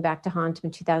it came back to haunt him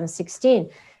in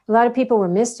 2016. A lot of people were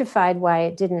mystified why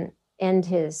it didn't end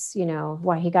his,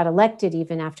 why he got elected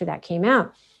even after that came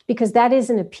out, because that is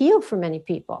an appeal for many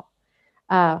people.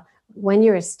 When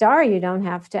you're a star, you don't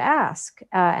have to ask.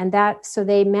 So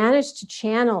they managed to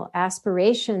channel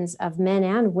aspirations of men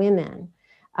and women.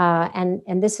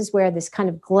 And this is where this kind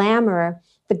of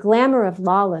the glamour of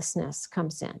lawlessness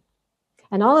comes in.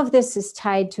 And all of this is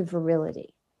tied to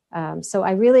virility. So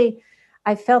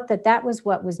I felt that was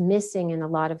what was missing in a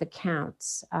lot of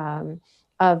accounts of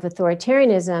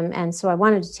authoritarianism. And so I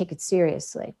wanted to take it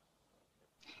seriously.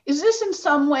 Is this in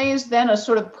some ways then a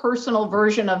sort of personal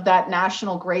version of that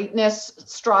national greatness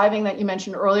striving that you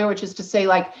mentioned earlier, which is to say,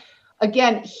 like,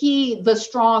 again, he, the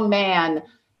strong man,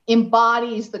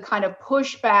 embodies the kind of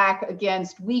pushback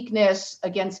against weakness,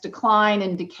 against decline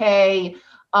and decay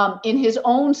in his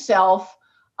own self,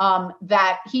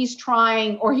 that he's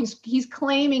trying, or he's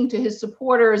claiming to his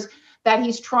supporters that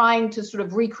he's trying to sort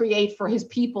of recreate for his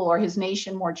people or his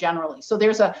nation more generally. So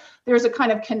there's a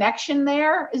kind of connection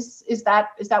there. Is that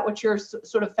what you're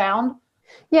sort of found?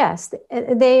 Yes,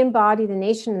 they embody the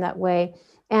nation in that way.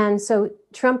 And so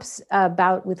Trump's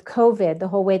bout with COVID, the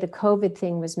whole way the COVID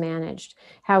thing was managed,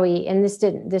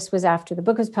 this was after the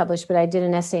book was published, but I did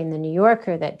an essay in the New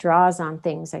Yorker that draws on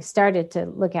things I started to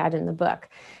look at in the book,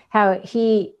 how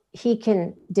he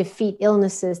can defeat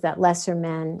illnesses that lesser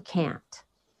men can't.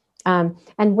 And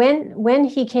when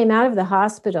he came out of the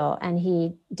hospital and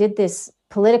he did this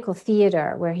political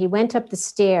theater where he went up the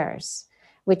stairs,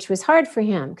 which was hard for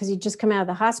him because he'd just come out of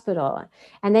the hospital.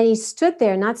 And then he stood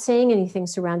there not saying anything,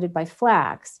 surrounded by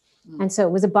flags. And so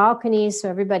it was a balcony, so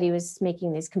everybody was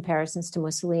making these comparisons to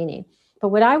Mussolini. But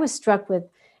what I was struck with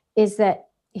is that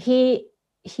he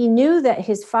knew that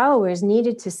his followers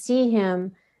needed to see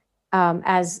him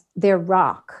as their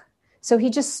rock. So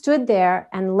he just stood there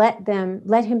and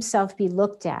let himself be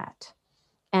looked at.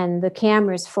 And the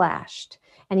cameras flashed.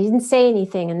 And he didn't say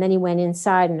anything. And then he went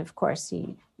inside, and of course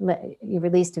he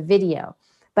released a video.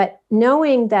 But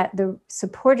knowing that the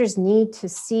supporters need to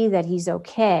see that he's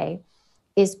okay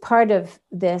is part of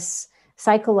this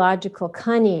psychological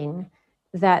cunning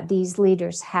that these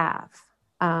leaders have.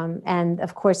 And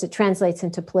of course, it translates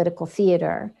into political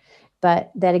theater,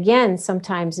 but that again,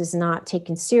 sometimes is not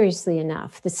taken seriously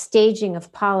enough. The staging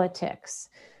of politics,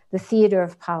 the theater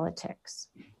of politics.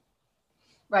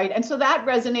 Right. And so that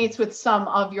resonates with some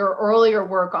of your earlier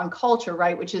work on culture,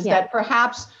 right? Which is that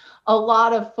perhaps a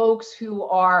lot of folks who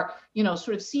are, sort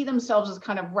of see themselves as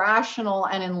kind of rational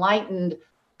and enlightened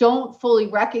don't fully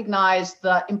recognize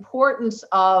the importance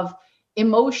of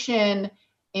emotion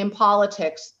in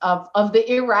politics, of the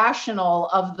irrational,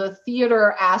 of the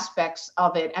theater aspects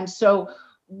of it. And so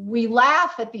we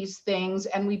laugh at these things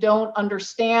and we don't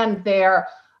understand their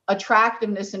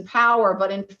attractiveness and power.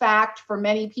 But in fact, for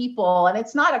many people, and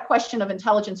it's not a question of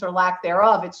intelligence or lack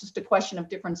thereof, it's just a question of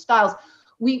different styles.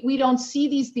 We don't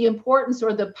see the importance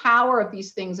or the power of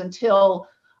these things until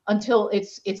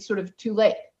it's sort of too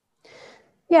late.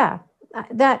 Yeah,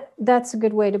 that's a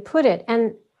good way to put it.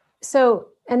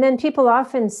 And then people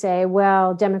often say,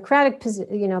 well, Democratic,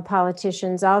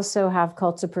 politicians also have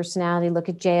cults of personality. Look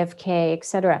at JFK, et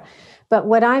cetera. But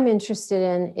what I'm interested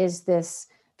in is this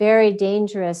very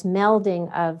dangerous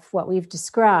melding of what we've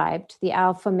described, the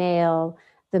alpha male,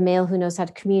 the male who knows how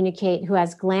to communicate, who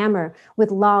has glamour, with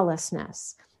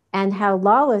lawlessness, and how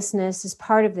lawlessness is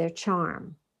part of their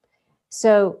charm.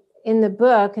 So in the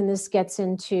book, and this gets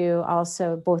into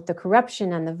also both the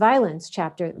corruption and the violence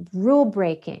chapter, rule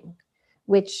breaking,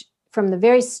 which from the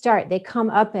very start, they come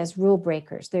up as rule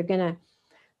breakers. They're gonna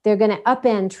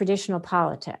upend traditional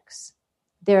politics.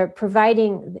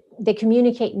 They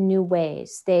communicate in new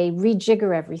ways. They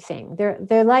rejigger everything.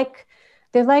 They're like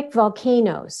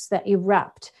volcanoes that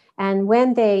erupt. And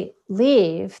when they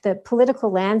leave, the political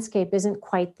landscape isn't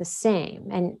quite the same.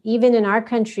 And even in our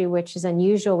country, which is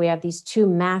unusual, we have these two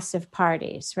massive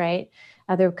parties, right?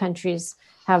 Other countries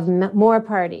have more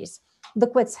parties.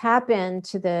 Look what's happened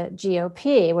to the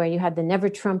GOP, where you had the never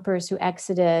Trumpers who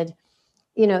exited.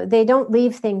 They don't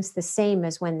leave things the same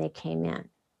as when they came in.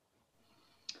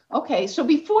 Okay, so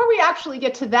before we actually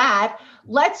get to that,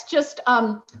 let's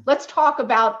talk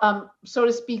about, so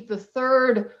to speak, the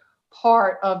third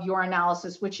part of your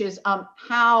analysis, which is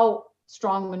how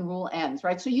strongman rule ends,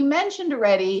 right? So you mentioned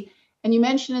already, and you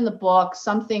mentioned in the book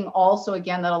something also,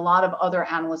 again, that a lot of other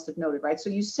analysts have noted, right? So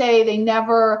you say they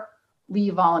never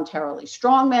leave voluntarily.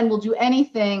 Strongmen will do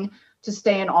anything to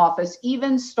stay in office,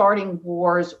 even starting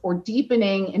wars or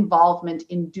deepening involvement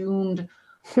in doomed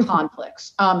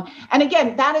conflicts. And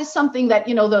again, that is something that,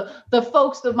 the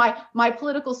folks of my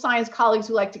political science colleagues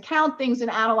who like to count things and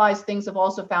analyze things have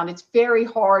also found it's very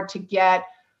hard to get,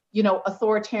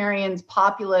 authoritarians,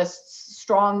 populists,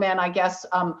 strongmen, I guess,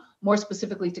 more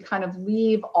specifically, to kind of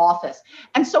leave office.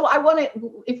 And so I want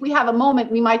to, if we have a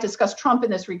moment, we might discuss Trump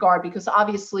in this regard, because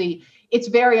obviously it's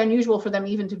very unusual for them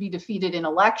even to be defeated in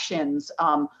elections,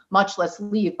 much less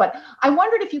leave. But I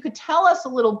wondered if you could tell us a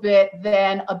little bit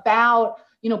then about,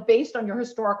 based on your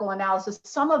historical analysis,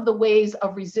 some of the ways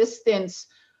of resistance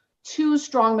to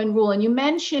strongman rule. And you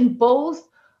mentioned both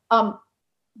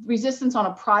resistance on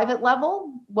a private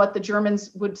level, what the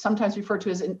Germans would sometimes refer to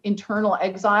as an internal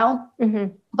exile.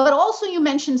 Mm-hmm. But also you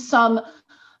mentioned some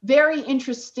very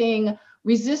interesting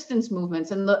resistance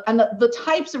movements and the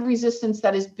types of resistance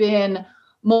that has been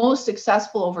most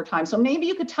successful over time. So maybe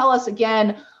you could tell us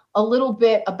again a little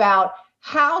bit about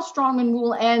how strongman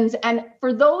rule ends. And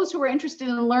for those who are interested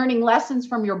in learning lessons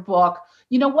from your book,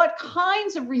 what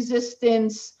kinds of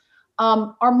resistance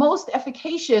are most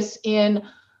efficacious in,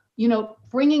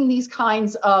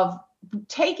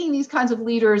 taking these kinds of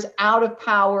leaders out of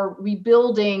power,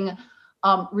 rebuilding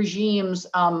regimes,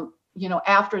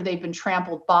 after they've been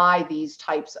trampled by these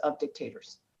types of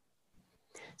dictators.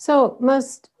 So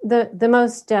the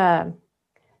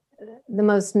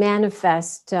most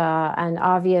manifest and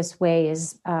obvious way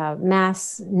is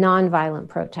mass nonviolent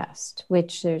protest,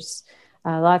 which there's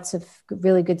lots of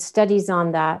really good studies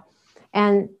on that.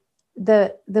 And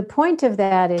the point of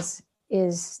that is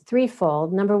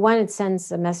threefold. Number one, it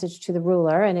sends a message to the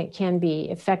ruler, and it can be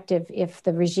effective if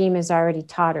the regime is already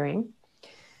tottering.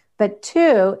 But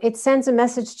two, it sends a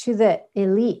message to the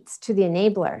elites, to the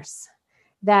enablers,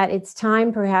 that it's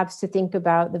time perhaps to think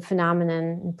about the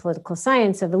phenomenon in political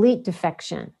science of elite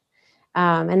defection.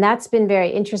 And that's been very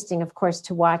interesting, of course,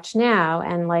 to watch now,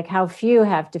 and like how few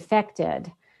have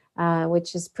defected,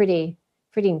 which is pretty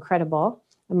incredible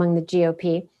among the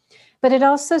GOP. But it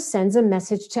also sends a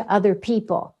message to other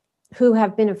people who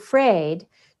have been afraid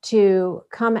to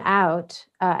come out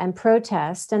and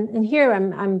protest. And here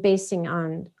I'm basing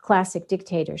on classic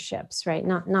dictatorships, right?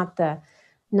 Not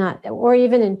or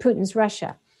even in Putin's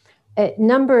Russia.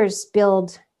 Numbers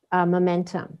build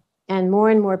momentum, and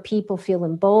more people feel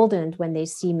emboldened when they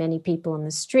see many people in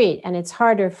the street. And it's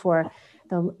harder for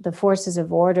the forces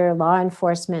of order, law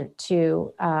enforcement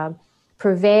to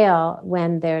prevail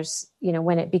when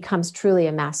when it becomes truly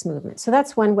a mass movement. So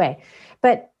that's one way.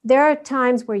 But there are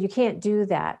times where you can't do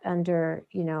that under,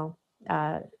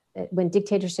 when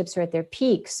dictatorships are at their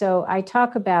peak. So I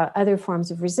talk about other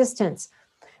forms of resistance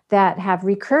that have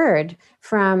recurred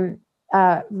from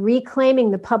reclaiming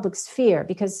the public sphere,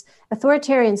 because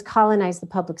authoritarians colonize the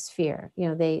public sphere.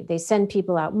 They send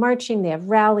people out marching, they have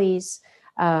rallies.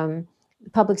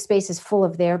 Public space is full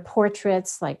of their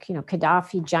portraits, like,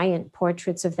 Gaddafi, giant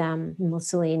portraits of them,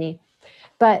 Mussolini.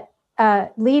 But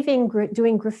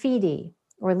doing graffiti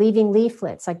or leaving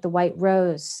leaflets like the White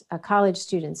Rose college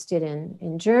students did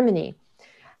in Germany,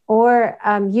 or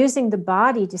using the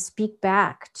body to speak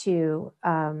back to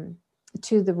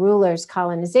the ruler's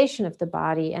colonization of the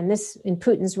body. And this, in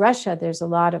Putin's Russia, there's a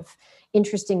lot of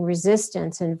interesting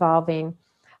resistance involving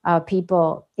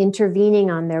people intervening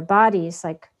on their bodies,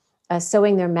 like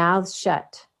sewing their mouths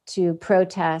shut to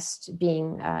protest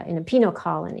being in a penal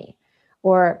colony.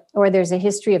 Or there's a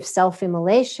history of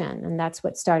self-immolation, and that's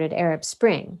what started Arab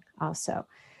Spring also.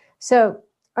 So,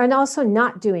 and also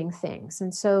not doing things.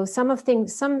 And so some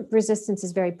resistance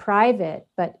is very private,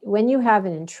 but when you have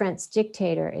an entrenched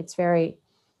dictator,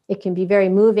 it can be very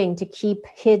moving to keep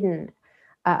hidden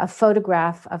a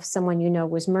photograph of someone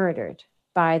was murdered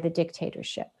by the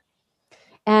dictatorship.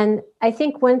 And I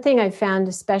think one thing I found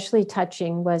especially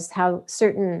touching was how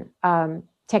certain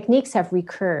techniques have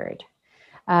recurred,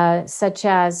 such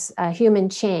as human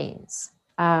chains.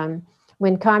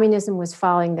 When communism was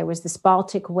falling, there was this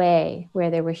Baltic Way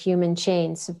where there were human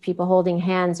chains of people holding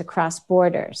hands across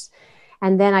borders.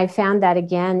 And then I found that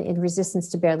again in resistance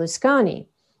to Berlusconi,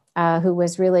 who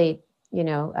was really,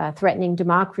 threatening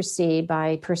democracy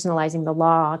by personalizing the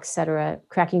law, et cetera,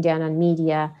 cracking down on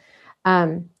media.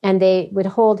 And they would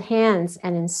hold hands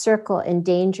and encircle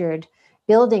endangered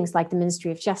buildings like the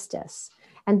Ministry of Justice.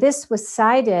 And this was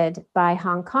cited by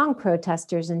Hong Kong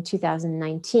protesters in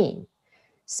 2019.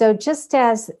 So just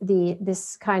as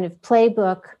this kind of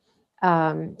playbook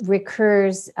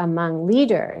recurs among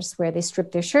leaders, where they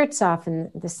strip their shirts off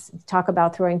and this talk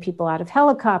about throwing people out of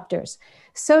helicopters,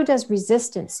 so does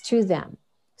resistance to them.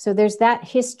 So there's that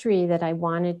history that I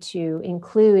wanted to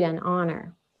include and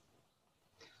honor.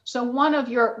 So one of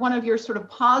your sort of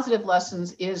positive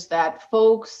lessons is that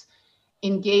folks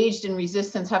engaged in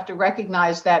resistance have to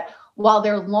recognize that while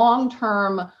their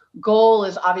long-term goal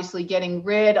is obviously getting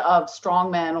rid of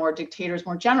strongmen or dictators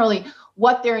more generally,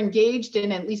 what they're engaged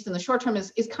in, at least in the short term,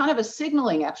 is kind of a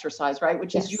signaling exercise, right?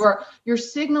 Which is you're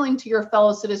signaling to your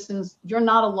fellow citizens, you're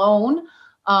not alone,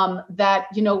 that,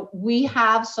 we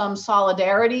have some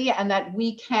solidarity and that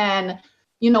we can,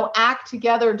 act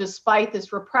together despite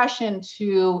this repression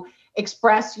to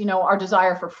express, our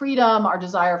desire for freedom, our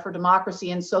desire for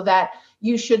democracy. And so that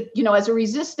you should, as a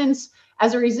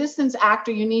resistance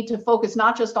actor, you need to focus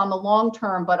not just on the long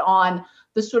term, but on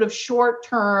the sort of short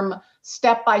term,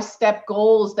 step-by-step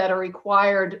goals that are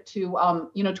required to,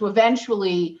 to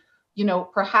eventually,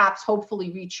 perhaps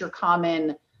hopefully reach your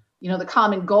common, the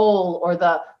common goal or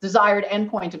the desired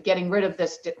endpoint of getting rid of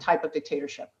this type of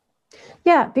dictatorship.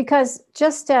 Yeah, because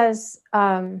just as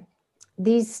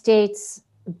these states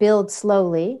build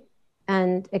slowly,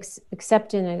 and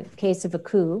except in a case of a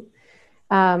coup,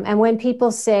 and when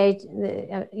people say,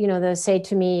 they'll say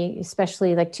to me,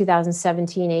 especially like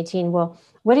 2017, 18, well,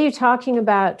 what are you talking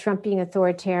about, Trump being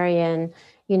authoritarian?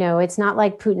 It's not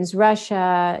like Putin's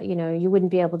Russia, you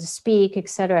wouldn't be able to speak, et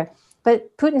cetera.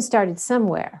 But Putin started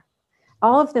somewhere.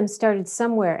 All of them started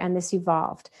somewhere, and this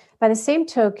evolved. By the same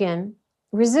token,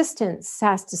 resistance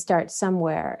has to start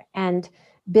somewhere and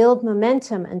build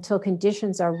momentum until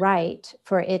conditions are right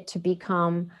for it to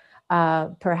become,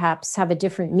 perhaps have a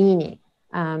different meaning.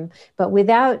 But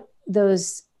without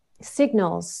those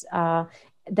signals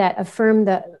that affirm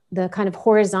the kind of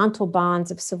horizontal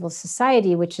bonds of civil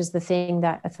society, which is the thing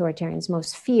that authoritarians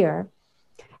most fear,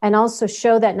 and also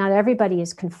show that not everybody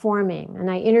is conforming.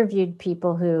 And I interviewed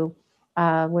people who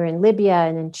were in Libya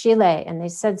and in Chile, and they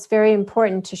said it's very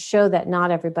important to show that not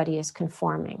everybody is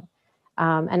conforming.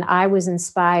 And I was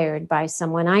inspired by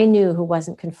someone I knew who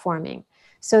wasn't conforming.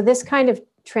 So this kind of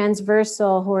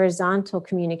transversal, horizontal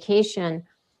communication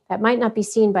that might not be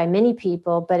seen by many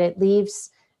people, but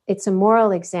it's a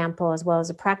moral example as well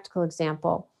as a practical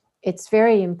example. It's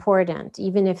very important,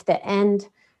 even if the end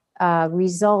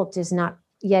result is not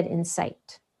yet in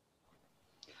sight.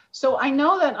 So I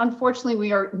know that unfortunately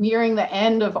we are nearing the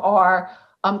end of our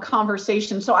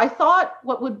conversation. So I thought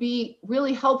what would be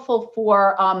really helpful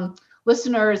for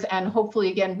listeners and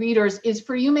hopefully again readers is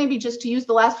for you maybe just to use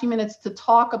the last few minutes to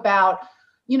talk about,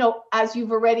 as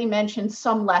you've already mentioned,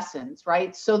 some lessons,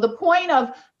 right? So the point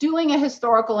of doing a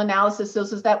historical analysis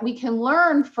is that we can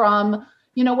learn from,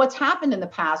 what's happened in the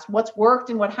past, what's worked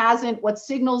and what hasn't, what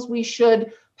signals we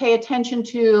should pay attention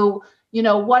to,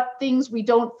 what things we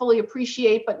don't fully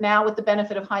appreciate, but now with the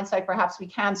benefit of hindsight, perhaps we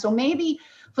can. So maybe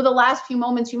for the last few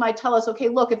moments, you might tell us, okay,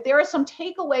 look, if there are some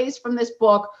takeaways from this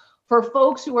book for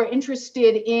folks who are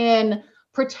interested in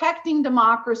protecting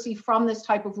democracy from this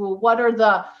type of rule, what are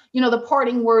the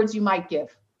parting words you might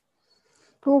give?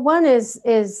 Well, one is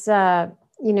that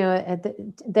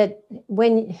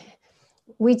when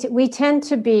we tend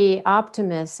to be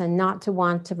optimists and not to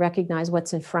want to recognize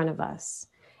what's in front of us.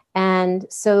 And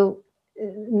so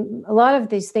a lot of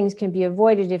these things can be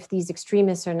avoided if these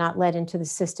extremists are not let into the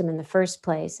system in the first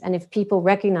place, and if people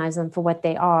recognize them for what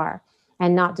they are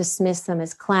and not dismiss them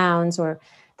as clowns or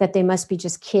that they must be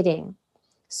just kidding.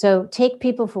 So take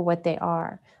people for what they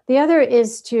are. The other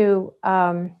is to,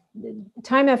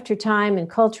 time after time and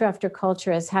culture after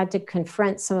culture has had to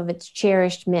confront some of its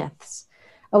cherished myths.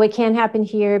 Oh, it can't happen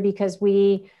here because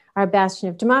we are a bastion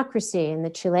of democracy. And the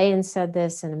Chileans said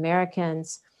this, and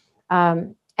Americans.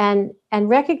 And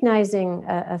recognizing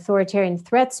authoritarian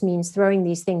threats means throwing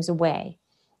these things away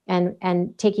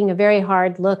and taking a very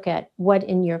hard look at what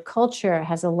in your culture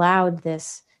has allowed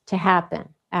this to happen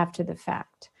after the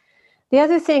fact. The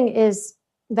other thing is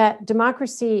that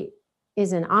democracy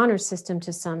is an honor system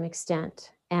to some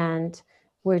extent, and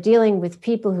we're dealing with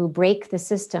people who break the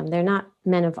system. They're not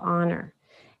men of honor.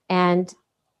 And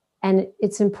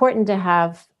it's important to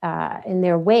have in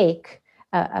their wake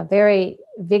a very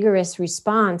vigorous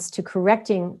response to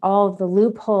correcting all of the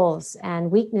loopholes and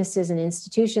weaknesses in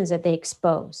institutions that they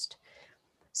exposed.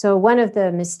 So one of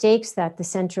the mistakes that the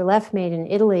center left made in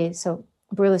Italy, so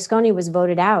Berlusconi was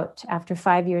voted out after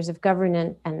 5 years of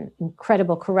governance and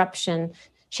incredible corruption,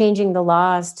 changing the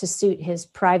laws to suit his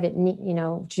private,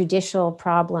 judicial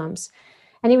problems.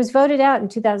 And he was voted out in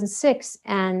 2006,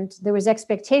 and there was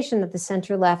expectation that the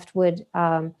center left would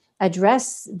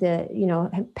address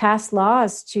pass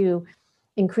laws to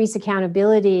increase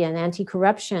accountability and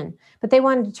anti-corruption, but they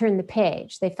wanted to turn the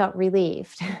page. They felt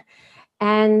relieved.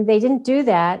 And they didn't do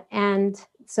that. And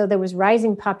so there was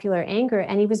rising popular anger.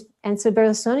 And so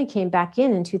Berlusconi came back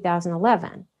in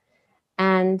 2011.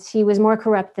 And he was more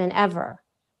corrupt than ever,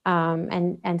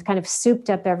 and kind of souped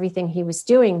up everything he was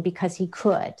doing because he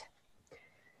could.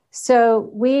 So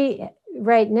we,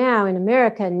 right now in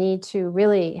America, need to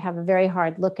really have a very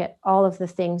hard look at all of the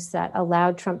things that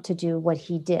allowed Trump to do what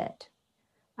he did,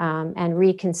 and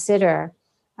reconsider.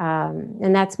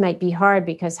 And that might be hard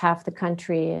because half the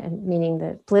country, meaning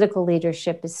the political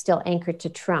leadership, is still anchored to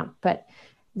Trump. But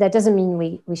that doesn't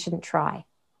mean we shouldn't try.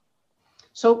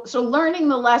 So learning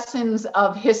the lessons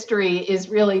of history is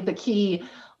really the key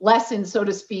lesson, so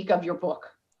to speak, of your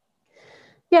book.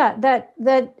 Yeah, that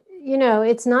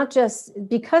it's not just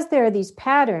because there are these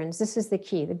patterns. This is the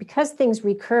key. Because things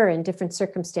recur in different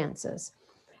circumstances,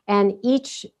 and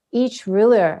each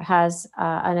ruler has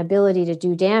an ability to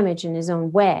do damage in his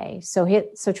own way. So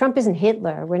Trump isn't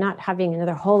Hitler. We're not having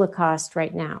another Holocaust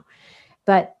right now.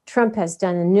 But Trump has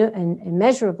done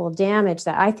immeasurable damage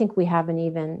that I think we haven't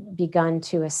even begun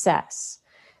to assess.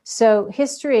 So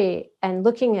history and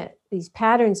looking at these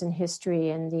patterns in history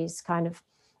and these kind of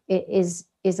is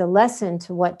a lesson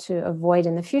to what to avoid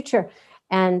in the future,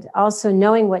 and also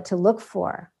knowing what to look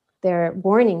for. There are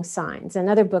warning signs, and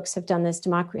other books have done this,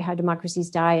 How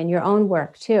Democracies Die, and your own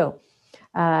work too,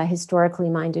 historically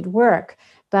minded work.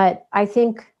 But I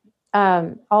think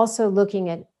also looking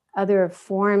at other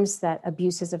forms that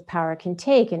abuses of power can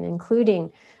take, and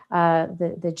including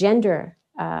the gender,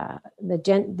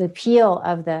 the appeal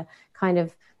of the kind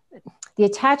of the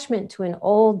attachment to an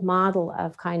old model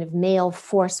of kind of male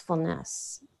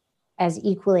forcefulness as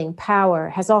equaling power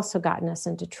has also gotten us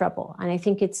into trouble. And I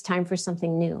think it's time for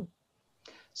something new.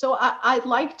 So I'd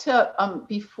like to,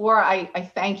 before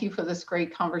I thank you for this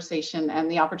great conversation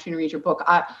and the opportunity to read your book,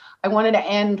 I wanted to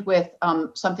end with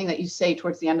something that you say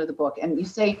towards the end of the book. And you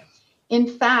say, in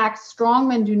fact,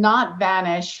 strongmen do not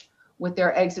vanish with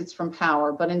their exits from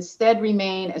power, but instead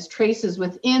remain as traces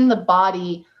within the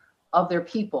body of their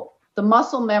people. The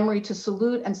muscle memory to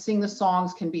salute and sing the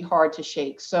songs can be hard to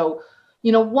shake. So,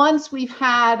 once we've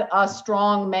had a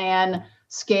strong man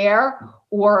scare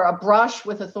or a brush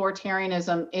with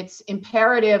authoritarianism, it's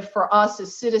imperative for us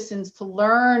as citizens to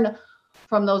learn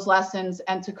from those lessons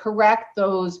and to correct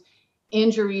those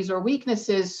injuries or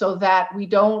weaknesses so that we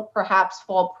don't perhaps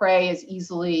fall prey as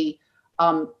easily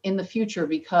in the future,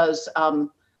 because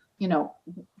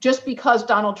just because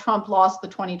Donald Trump lost the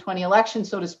 2020 election,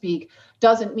 so to speak,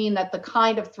 doesn't mean that the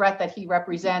kind of threat that he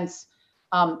represents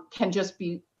can just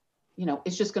be,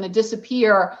 it's just going to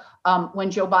disappear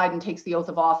when Joe Biden takes the oath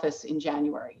of office in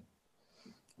January.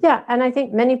 Yeah, and I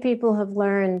think many people have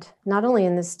learned, not only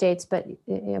in the States, but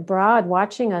abroad,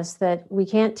 watching us, that we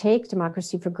can't take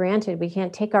democracy for granted. We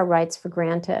can't take our rights for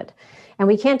granted. And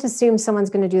we can't assume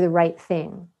someone's going to do the right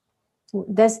thing.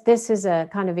 This is a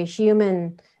kind of a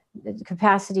human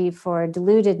capacity for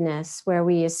deludedness, where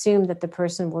we assume that the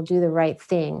person will do the right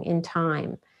thing in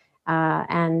time.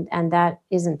 And that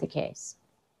isn't the case.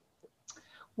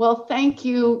 Well, thank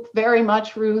you very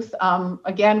much, Ruth,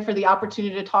 again, for the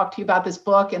opportunity to talk to you about this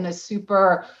book and this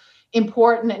super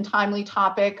important and timely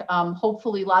topic.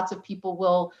 Hopefully lots of people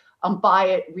will buy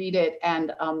it, read it,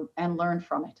 and learn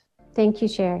from it. Thank you,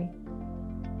 Sherry.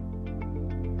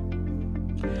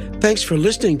 Thanks for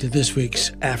listening to this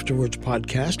week's Afterwards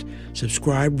podcast.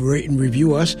 Subscribe, rate, and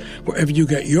review us wherever you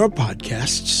get your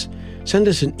podcasts. Send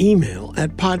us an email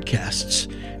at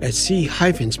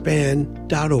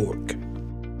podcasts@c-span.org.